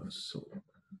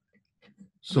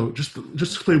 So just to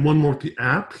explain one more with the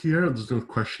app here, there's another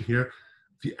question here.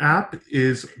 The app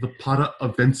is the Pada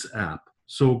Events app.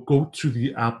 So go to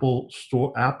the Apple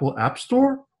App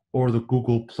Store or the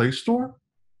Google Play Store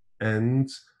and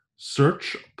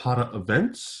search Pada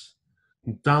Events,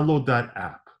 download that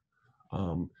app.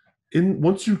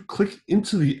 Once you click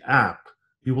into the app,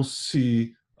 you will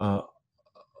see all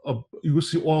of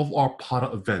our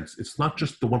Pada events. It's not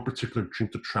just the one particular Dream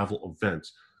to Travel event.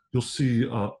 You'll see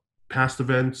past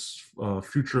events,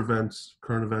 future events,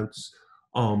 current events,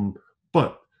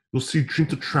 but you'll see Dream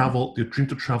to Travel, the Dream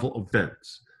to Travel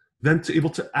events. Then to able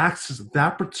to access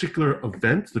that particular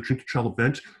event, the Dream to Travel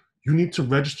event, you need to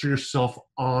register yourself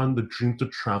on the Dream to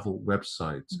Travel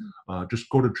website. Just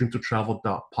go to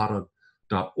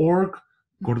dreamtotravel.pada.org.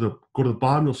 Go to the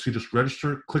bottom, you'll see just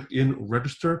register, click in,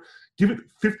 register. Give it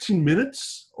 15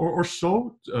 minutes or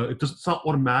so. It's not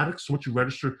automatic, so once you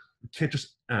register, you can't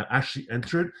just actually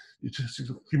enter it. It just takes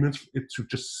a few minutes for it to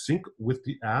just sync with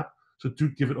the app, so do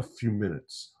give it a few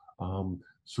minutes.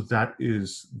 So that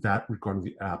is that regarding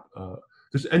the app. If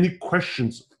there's any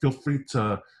questions, feel free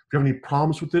to, if you have any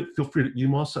problems with it, feel free to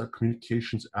email us at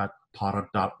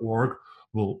communications@pada.org.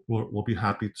 We'll be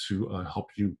happy to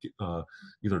help you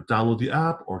either download the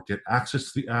app or get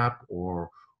access to the app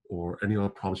or any other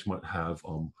problems you might have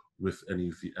with any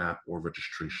of the app or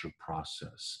registration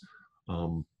process.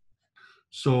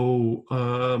 So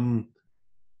to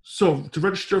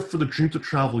register for the Dream to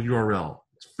Travel URL,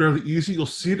 it's fairly easy. You'll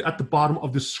see it at the bottom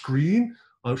of the screen.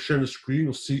 Sharing the screen,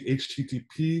 you'll see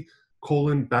http://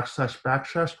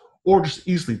 or just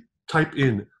easily type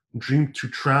in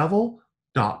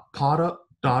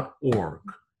dreamtotravel.pada.org.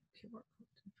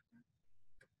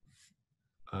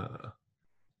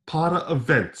 Pada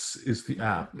Events is the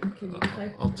app.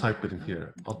 I'll type it in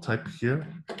here. I'll type here.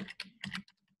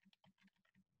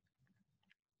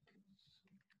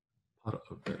 Pada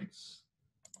Events.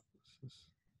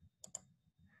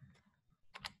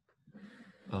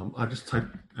 I just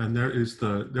typed, and there's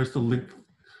the link.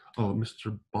 Oh,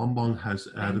 Mr. Bonbon has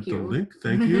added the link.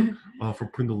 Thank you for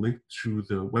putting the link to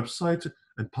the website.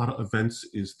 And Pada Events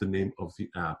is the name of the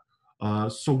app.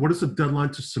 So what is the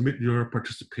deadline to submit your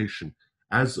participation?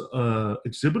 As an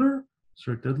exhibitor, is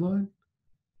there a deadline?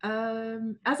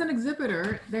 As an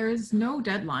exhibitor, there is no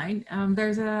deadline.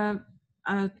 There's a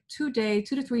 2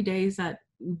 to 3 days that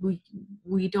we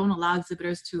don't allow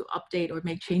exhibitors to update or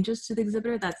make changes to the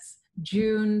exhibitor. That's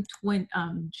June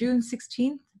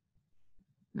 16th.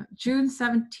 No, June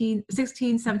 16th,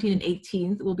 17th, and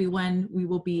 18th will be when we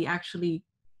will be actually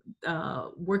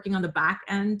working on the back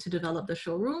end to develop the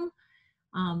showroom.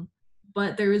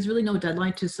 But there is really no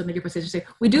deadline to submit your participation.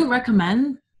 We do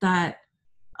recommend that.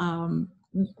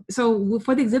 So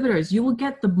for the exhibitors, you will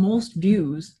get the most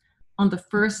views on the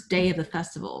first day of the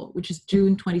festival, which is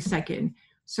June 22nd.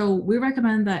 So we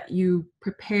recommend that you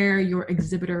prepare your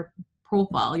exhibitor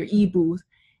profile, your e-booth,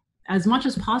 as much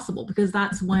as possible, because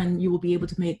that's when you will be able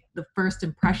to make the first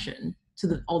impression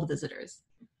to all the visitors.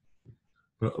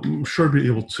 But I'm sure I'll be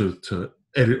able to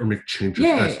edit or make changes.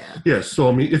 Yeah. So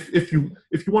I mean, if you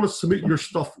want to submit your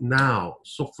stuff now,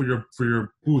 so for your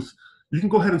booth, you can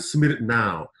go ahead and submit it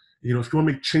now. You know, if you want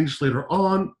to make changes later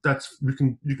on, you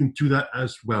can do that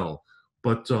as well.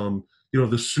 But you know,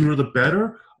 the sooner the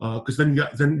better, because then you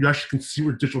actually can see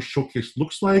what digital showcase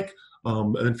looks like.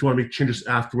 And then if you want to make changes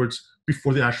afterwards,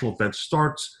 before the actual event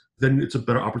starts, then it's a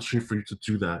better opportunity for you to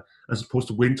do that, as opposed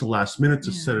to waiting till last minute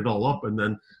to set it all up, and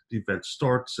then the event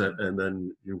starts, and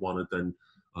then you want to then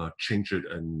change it,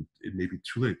 and it may be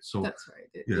too late. So that's right.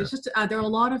 It's just there are a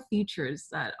lot of features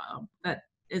that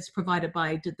is provided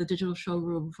by the digital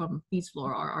showroom from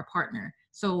Feesfloor, our partner.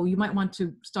 So you might want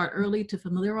to start early to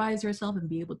familiarize yourself and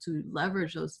be able to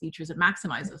leverage those features and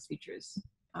maximize those features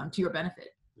to your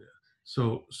benefit. Yeah.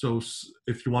 So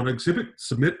if you want to exhibit,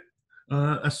 submit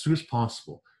as soon as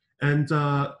possible. And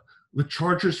the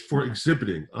charges for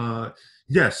exhibiting,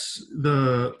 yes,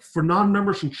 for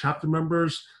non-members and chapter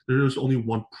members, there is only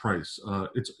one price.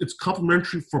 It's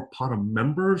complimentary for Pada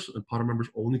members, and Pada members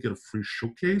only get a free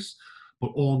showcase.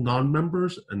 But all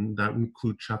non-members, and that would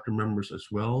include chapter members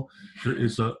as well, there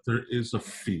is a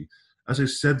fee. As I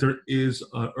said, there is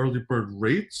early bird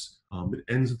rates. It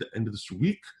ends at the end of this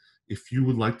week. If you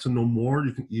would like to know more,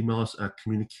 you can email us at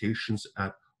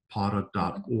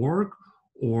communications@pada.org,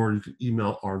 or you can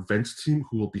email our events team,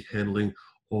 who will be handling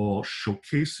all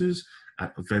showcases,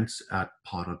 at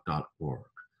events@pada.org.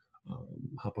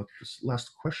 How about this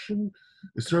last question?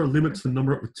 Is there a limit to the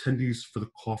number of attendees for the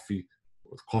coffee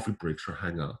breaks or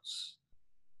hangouts?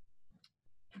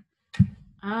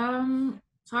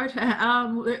 Sorry.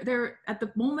 There at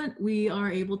the moment we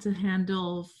are able to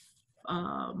handle.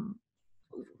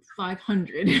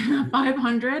 500,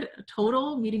 500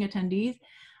 total meeting attendees.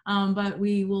 But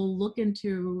we will look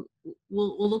into,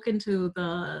 we'll look into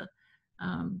the,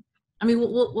 I mean,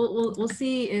 we'll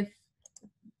see if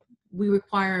we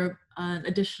require an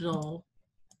additional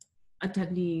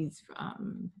attendees,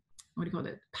 what do you call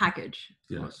it, package.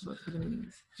 Yes. For the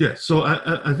meetings. Yeah, so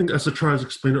I think, as Charles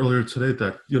explained earlier today,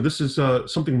 that this is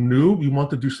something new. We want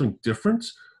to do something different.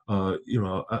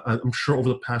 I'm sure over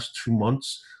the past 2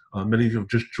 months, many of you have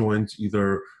just joined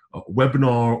either a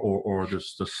webinar or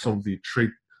just some of the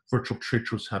virtual trade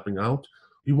shows happening out.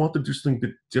 We want to do something a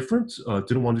bit different.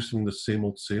 Didn't want to do something the same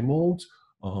old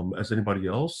as anybody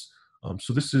else.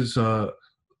 So this is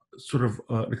sort of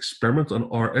an experiment on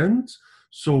our end.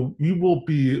 So we will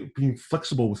be being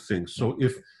flexible with things. So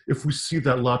if we see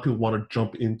that a lot of people want to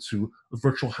jump into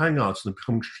virtual hangouts and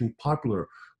become extremely popular,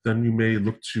 then we may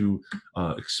look to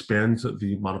expand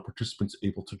the amount of participants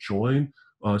able to join.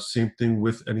 Same thing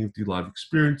with any of the live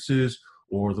experiences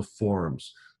or the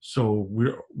forums. So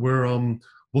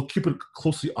we'll keep a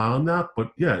closely eye on that.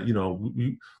 But yeah,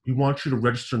 we want you to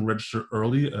register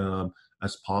early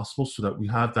as possible, so that we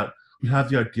have the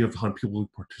idea of how many people will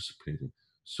be participating.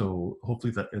 So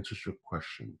hopefully that answers your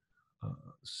question.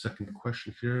 Second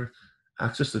question here: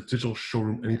 access the digital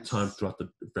showroom anytime throughout the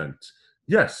event.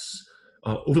 Yes.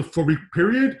 Over the 4-week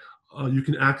period, you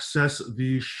can access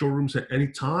the showrooms at any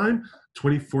time,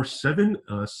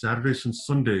 24/7, Saturdays and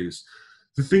Sundays.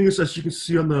 The thing is, as you can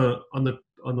see on the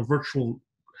virtual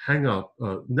hangout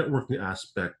networking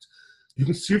aspect, you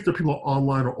can see if the people are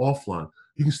online or offline.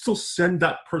 You can still send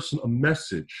that person a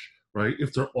message, right?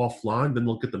 If they're offline, then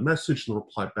they'll get the message and they'll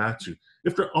reply back to you.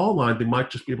 If they're online, they might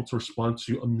just be able to respond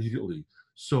to you immediately.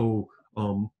 So,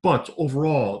 but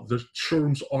overall, the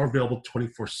showrooms are available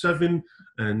 24/7,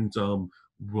 and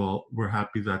we're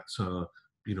happy that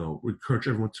we encourage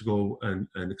everyone to go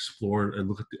and explore and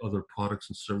look at the other products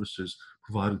and services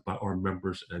provided by our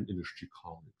members and industry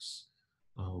colleagues.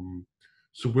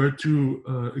 So where do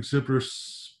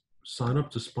exhibitors sign up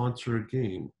to sponsor a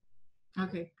game?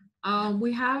 Okay,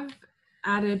 we have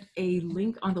added a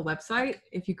link on the website.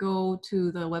 If you go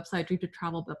to the website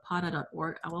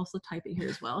dreamtotravel.pada.org, I'll also type it here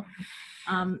as well.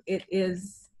 It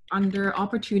is under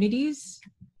opportunities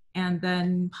and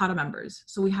then PADA members.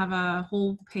 So we have a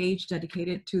whole page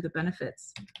dedicated to the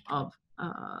benefits of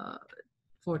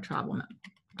for PADA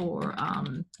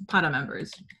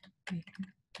members.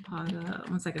 PADA,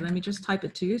 one second, let me just type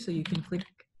it to you so you can click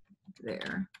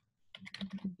there.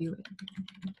 View it.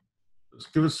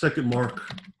 Just give us a second, Mark.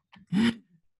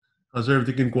 How's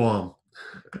everything in Guam?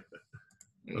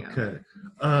 Okay.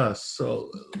 So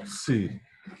let's see.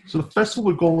 So the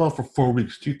festival will go on for 4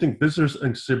 weeks. Do you think visitors and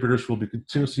exhibitors will be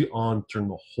continuously on during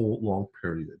the whole long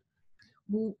period?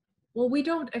 Well, we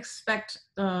don't expect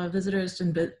visitors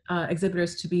and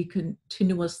exhibitors to be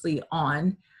continuously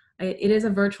on. It is a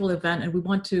virtual event, and we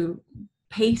want to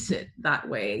pace it that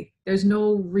way. There's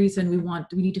no reason we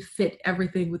need to fit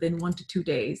everything within 1 to 2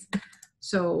 days.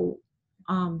 So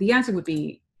the answer would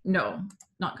be no,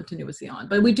 not continuously on.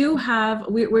 But we do have,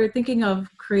 we're thinking of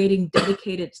creating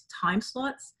dedicated time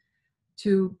slots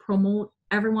to promote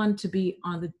everyone to be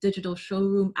on the digital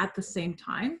showroom at the same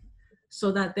time,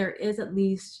 so that there is at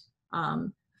least a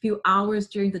few hours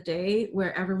during the day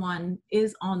where everyone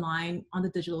is online on the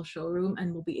digital showroom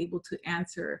and will be able to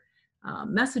answer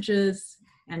messages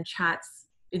and chats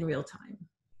in real time.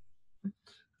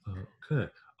 Okay.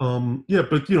 Yeah,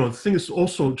 but the thing is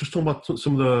also, just talking about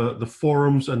some of the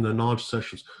forums and the knowledge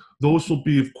sessions, those will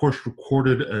be, of course,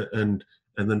 recorded and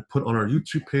then put on our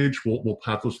YouTube page. We'll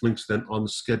have those links then on the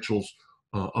schedules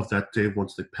of that day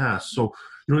once they pass. So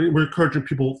we're encouraging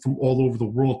people from all over the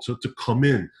world to come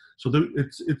in. So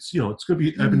it's going to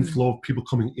be ebb and flow of people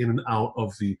coming in and out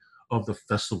of the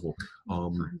festival.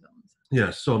 Yeah,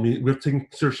 so I mean, we're taking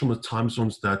consider some of the time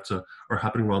zones that are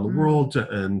happening around the world,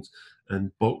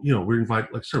 but we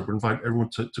invite, like I said, we're inviting everyone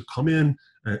to come in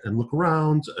and look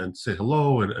around and say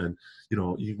hello, and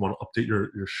you want to update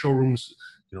your showrooms,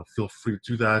 feel free to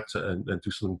do that and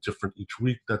do something different each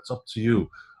week. That's up to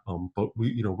you. But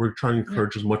we're trying to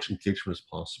encourage as much engagement as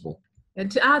possible.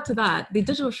 And to add to that, the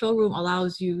digital showroom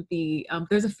allows you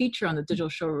there's a feature on the digital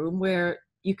showroom where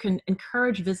you can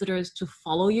encourage visitors to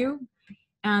follow you,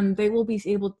 and they will be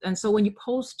able, and so when you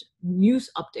post news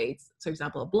updates, for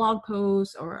example, a blog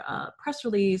post or a press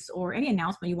release or any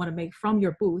announcement you want to make from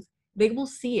your booth, they will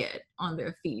see it on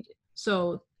their feed.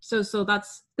 So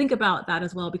that's, think about that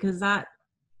as well, because that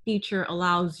feature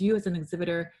allows you as an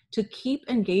exhibitor to keep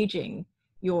engaging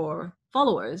your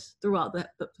followers throughout the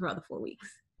 4 weeks.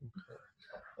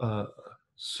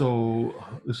 So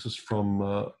this is from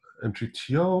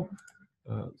MGTO.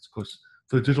 Of course,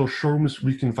 for the digital showrooms,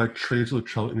 we can invite trades of the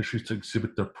travel industry to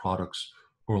exhibit their products,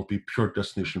 or it'll be pure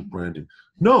destination branding.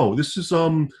 No, this is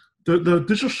the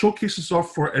digital showcases are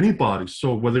for anybody.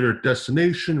 So whether you're a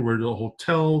destination, whether you're a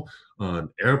hotel, an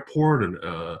airport,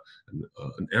 an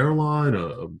airline,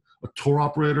 a tour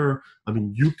operator, I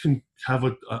mean, you can have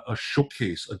a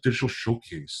showcase, a digital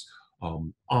showcase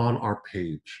on our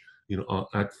page,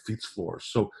 at Fleet's Floor.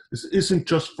 So this isn't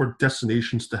just for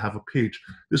destinations to have a page.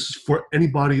 This is for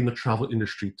anybody in the travel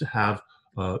industry to have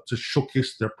to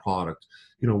showcase their product.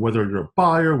 Whether you're a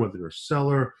buyer, whether you're a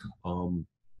seller,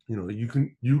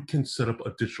 you can set up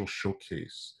a digital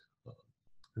showcase.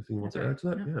 Anything you want to add to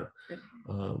that? No.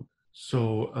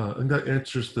 Yeah. And that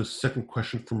answers the second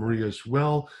question from Maria as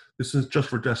well. This is just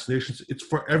for destinations. It's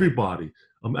for everybody.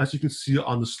 As you can see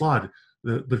on the slide,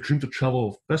 the Dream to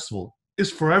Travel Festival is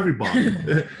for everybody.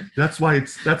 That's why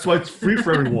it's free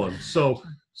for everyone. So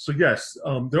yes,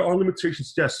 there are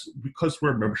limitations. Yes, because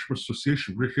we're a membership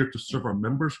association, we're here to serve our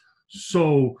members.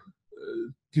 So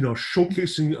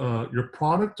showcasing your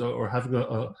product or having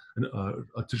a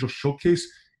digital showcase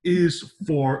is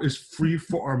free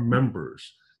for our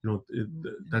members.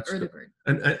 That's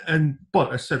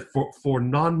but I said for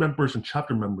non-members and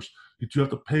chapter members, you do have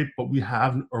to pay, but we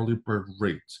have an early bird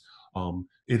rate.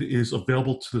 It is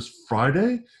available to this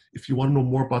Friday. If you want to know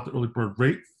more about the early bird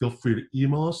rate, feel free to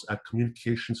email us at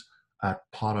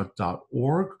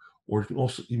communications@pada.org, or you can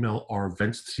also email our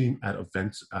events team at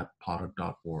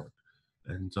events@pada.org.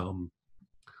 And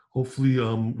hopefully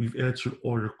we've answered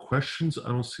all your questions. I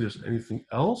don't see there's anything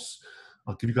else.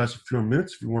 I'll give you guys a few more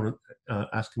minutes if you want to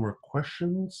ask more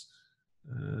questions.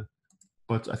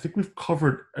 But I think we've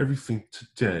covered everything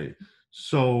today.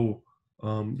 So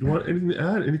you want anything to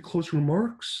add? Any closing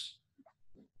remarks?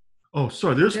 Oh,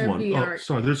 sorry, there's one. VR. Oh,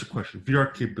 sorry, there's a question. VR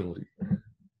capability.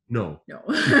 No. No,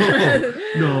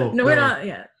 No, we're not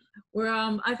yet. We're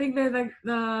I think that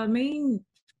the main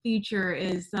feature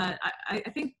is that I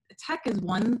think tech is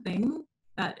one thing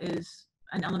that is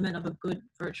an element of a good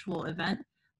virtual event,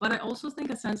 but I also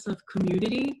think a sense of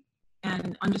community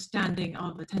and understanding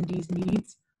of attendees'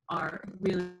 needs are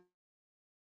really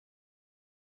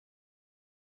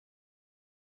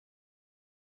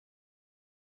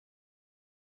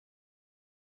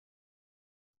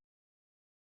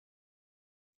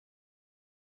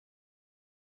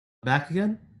back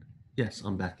again? Yes,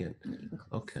 I'm back in.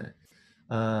 Okay.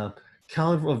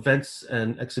 Calendar of events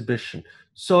and exhibition.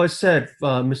 So I said,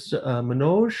 Mr.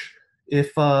 Manoj,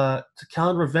 if to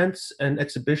calendar events and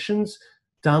exhibitions,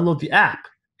 download the app.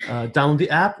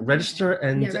 Register,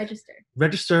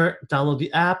 download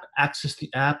the app, access the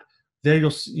app. There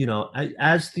you'll see,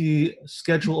 as the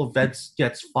schedule of events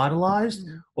gets finalized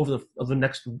over the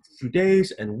next few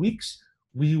days and weeks,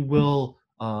 we will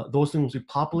those things will be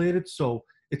populated. So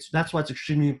that's why it's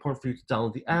extremely important for you to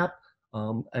download the app,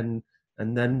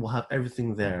 and then we'll have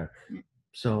everything there.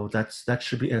 So that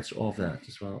should be answer all of that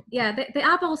as well. Yeah, the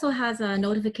app also has a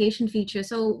notification feature.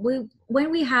 So when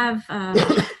we have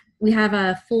we have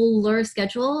a fuller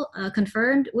schedule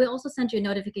confirmed, we also send you a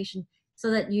notification so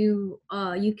that you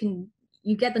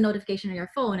get the notification on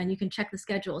your phone and you can check the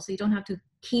schedule. So you don't have to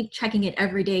keep checking it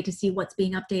every day to see what's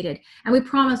being updated. And we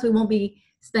promise we won't be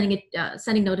sending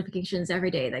notifications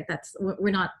every day. Like we're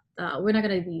not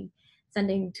going to be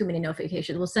sending too many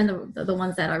notifications. We'll send the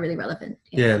ones that are really relevant.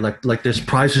 Yeah, like there's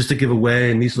prizes to give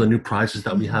away, and these are the new prizes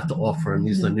that we have to offer, and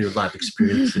these are the new live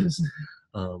experiences.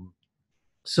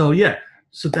 So yeah,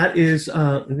 so that is.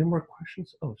 Any more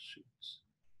questions? Oh shoot.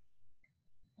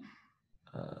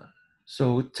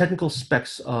 So technical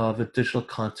specs of the digital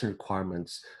content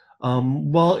requirements.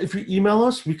 Well, if you email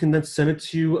us, we can then send it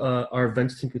to you. Our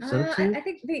events team could send it to you. I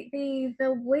think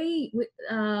the way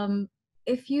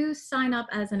if you sign up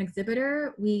as an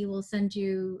exhibitor, we will send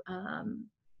you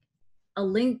a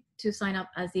link to sign up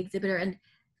as the exhibitor,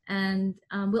 and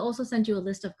we'll also send you a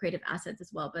list of creative assets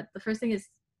as well. But the first thing is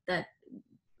that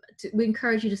we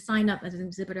encourage you to sign up as an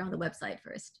exhibitor on the website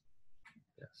first.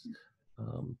 Yes.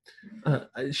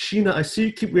 Sheena, I see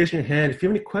you keep raising your hand. If you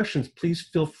have any questions, please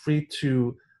feel free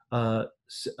to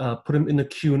put them in the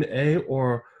Q&A,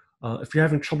 or if you're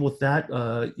having trouble with that,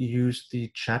 use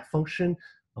the chat function.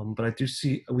 But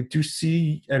we do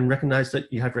see and recognize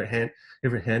that you have your hand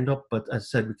up. But as I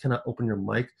said, we cannot open your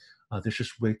mic. There's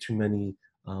just way too many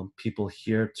people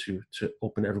here to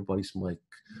open everybody's mic.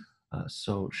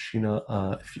 So Sheena,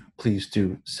 if you please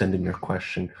do send in your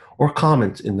question or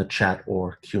comment in the chat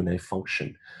or Q&A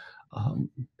function.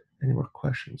 Any more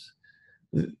questions?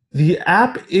 The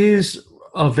app is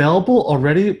available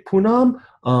already, Poonam.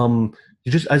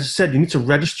 You just, as I said, you need to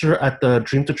register at the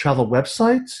Dream to Travel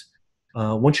website.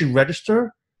 Once you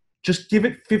register, just give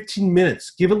it 15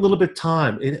 minutes. Give it a little bit of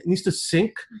time. It needs to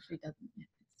sync. Actually doesn't.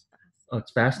 It's fast. Oh,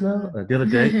 it's fast now? The other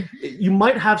day. You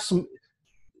might have some,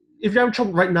 if you're having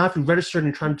trouble right now, if you register and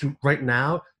you're trying to do right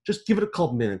now, just give it a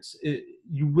couple minutes.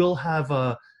 You will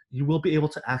be able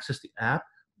to access the app.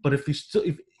 But if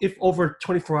over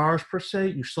 24 hours per se,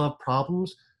 you still have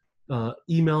problems,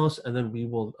 email us and then we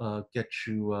will get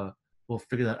you, we'll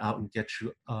figure that out and get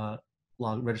you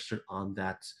registered on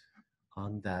that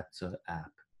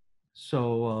app.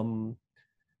 So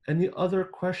any other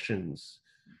questions?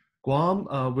 Guam,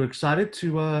 we're excited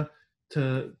to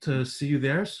see you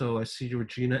there. So I see you,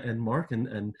 Regina and Mark,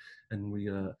 and we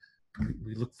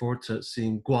look forward to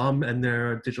seeing Guam and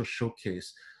their digital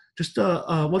showcase. Just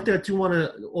one thing I do want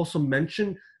to also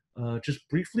mention, just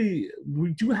briefly,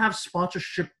 we do have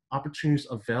sponsorship opportunities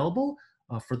available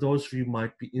for those of you who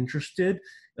might be interested.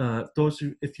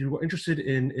 If you are interested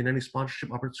in any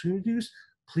sponsorship opportunities,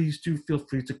 please do feel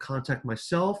free to contact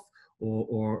myself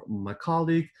or my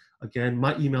colleague. Again,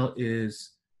 my email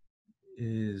is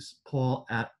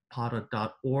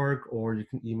paul@pata.org, or you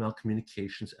can email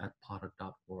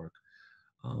communications@pata.org.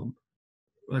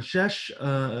 Rajesh,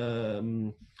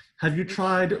 have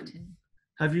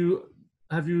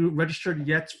you registered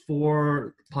yet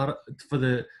for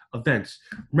the events?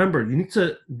 Remember, you need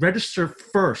to register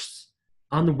first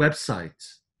on the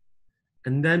website,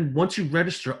 and then once you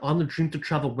register on the Dream to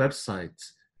Travel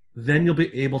website, then you'll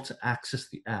be able to access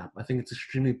the app. I think it's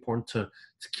extremely important to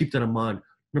keep that in mind.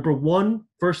 Number one,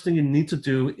 first thing you need to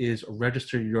do is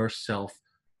register yourself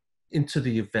into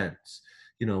the events.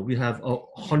 You know, we have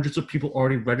hundreds of people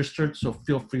already registered, so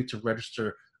feel free to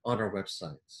register on our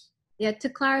websites. Yeah, to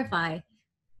clarify,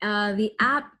 the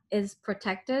app is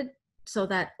protected so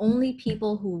that only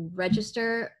people who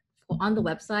register on the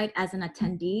website as an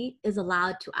attendee is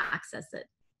allowed to access it.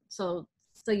 So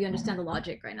you understand the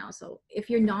logic right now. So if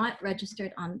you're not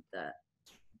registered on the,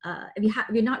 if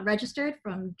you're not registered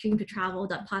from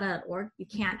dreamtotravel.pata.org, you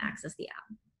can't access the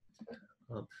app.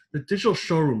 The digital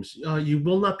showrooms, you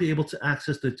will not be able to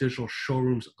access the digital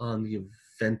showrooms on the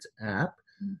event app.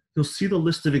 You'll see the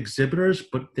list of exhibitors,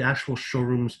 but the actual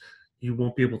showrooms you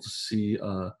won't be able to see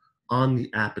on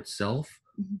the app itself.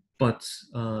 But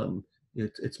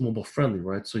it's mobile friendly,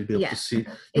 right? So you'll be able to see.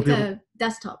 It's a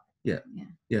desktop. Yeah.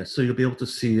 So you'll be able to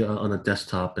see on a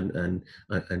desktop and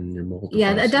your mobile device.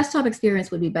 Yeah, the desktop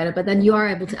experience would be better, but then you are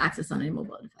able to access on a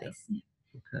mobile device. Yeah.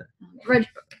 Okay.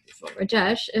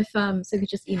 Rajesh, if so, you could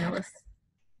just email us.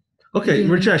 Okay,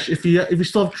 Rajesh, if you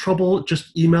still have trouble,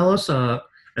 just email us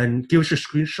and give us your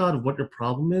screenshot of what your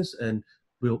problem is, and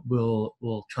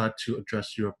we'll try to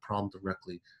address your problem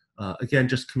directly. Again,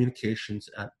 just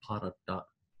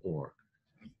communications@pata.org.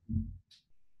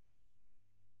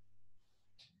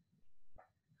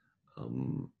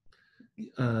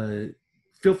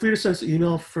 Feel free to send us an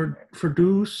email for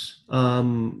Deuce.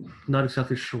 Not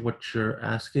exactly sure what you're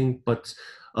asking, but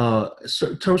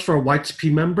in terms for our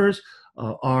YTP members,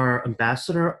 our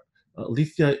ambassador,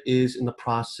 Alethea, is in the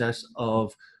process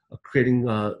of creating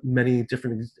many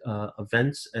different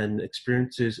events and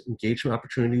experiences, engagement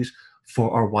opportunities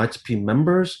for our YTP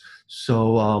members.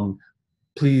 So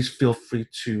please feel free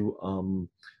to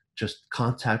just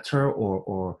contact her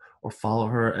or follow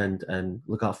her and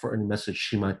look out for any message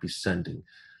she might be sending.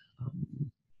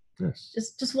 Yes.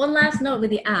 Just one last note with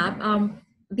the app.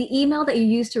 The email that you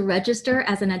use to register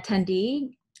as an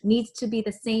attendee needs to be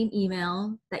the same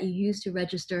email that you use to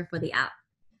register for the app.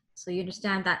 So you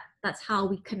understand that that's how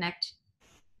we connect.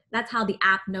 That's how the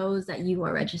app knows that you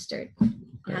are registered.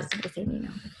 It has to be the same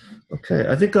email. Okay,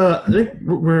 I think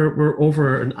we're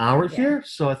over an hour here,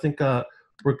 so I think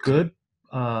we're good.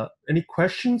 Any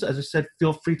questions? As I said,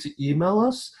 feel free to email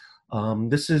us.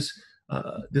 This is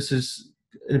an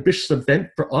ambitious event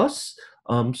for us.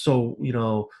 So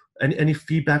any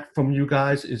feedback from you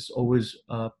guys is always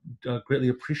greatly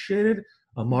appreciated.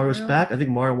 Mario's back. I think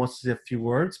Mario wants to say a few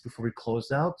words before we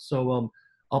close out. So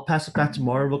I'll pass it back to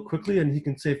Mario real quickly, and he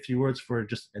can say a few words for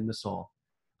just end this all.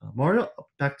 Mario,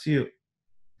 back to you.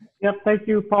 Yep, thank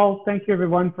you, Paul. Thank you,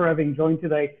 everyone, for having joined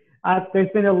today. There's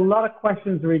been a lot of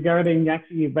questions regarding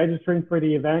actually registering for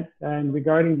the event and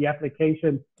regarding the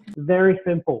application. Very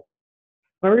simple.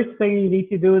 First thing you need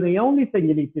to do, the only thing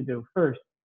you need to do first,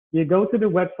 you go to the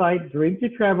website,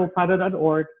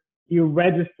 dreamtotravelpata.org, you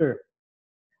register.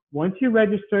 Once you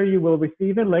register, you will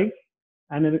receive a link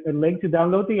and a link to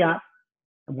download the app.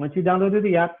 And once you downloaded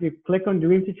the app, you click on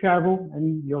Dream to Travel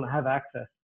and you'll have access.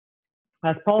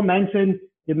 As Paul mentioned,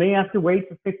 you may have to wait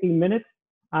for 15 minutes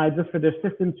just for the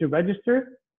system to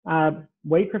register.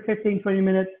 Wait for 15, 20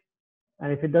 minutes.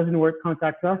 And if it doesn't work,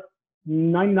 contact us.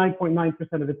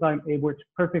 99.9% of the time, it works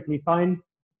perfectly fine.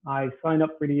 I signed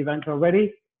up for the event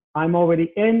already. I'm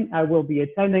already in. I will be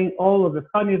attending all of the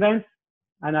fun events,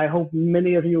 and I hope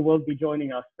many of you will be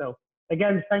joining us. So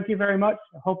again, thank you very much.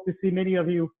 I hope to see many of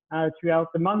you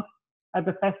throughout the month at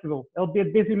the festival. It'll be a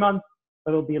busy month,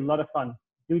 but it'll be a lot of fun.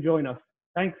 Do join us.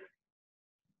 Thanks.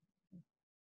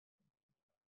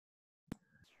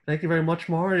 Thank you very much,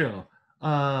 Mario.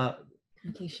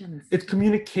 Communications. It's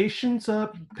communications,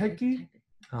 Peggy.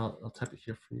 I'll type it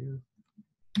here for you.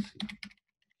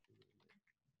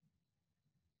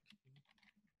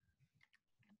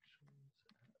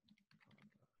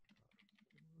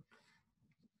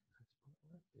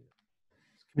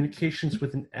 Communications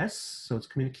with an S, so it's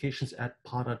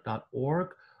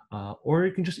communications@pada.org, or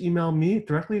you can just email me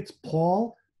directly. It's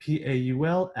Paul,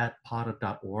 Paul,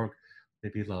 @pada.org.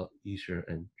 Maybe a lot easier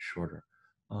and shorter.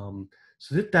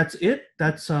 So that's it.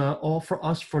 That's all for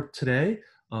us for today.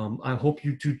 I hope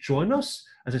you do join us.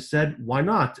 As I said, why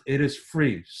not? It is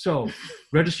free. So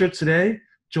register today,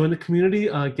 join the community,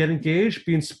 get engaged,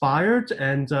 be inspired,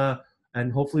 and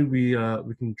hopefully we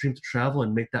can dream to travel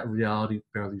and make that reality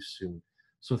fairly soon.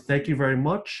 So thank you very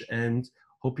much, and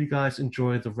hope you guys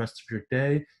enjoy the rest of your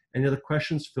day. Any other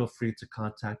questions, feel free to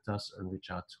contact us and reach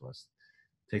out to us.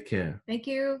 Take care. Thank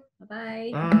you.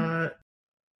 Bye-bye. Bye.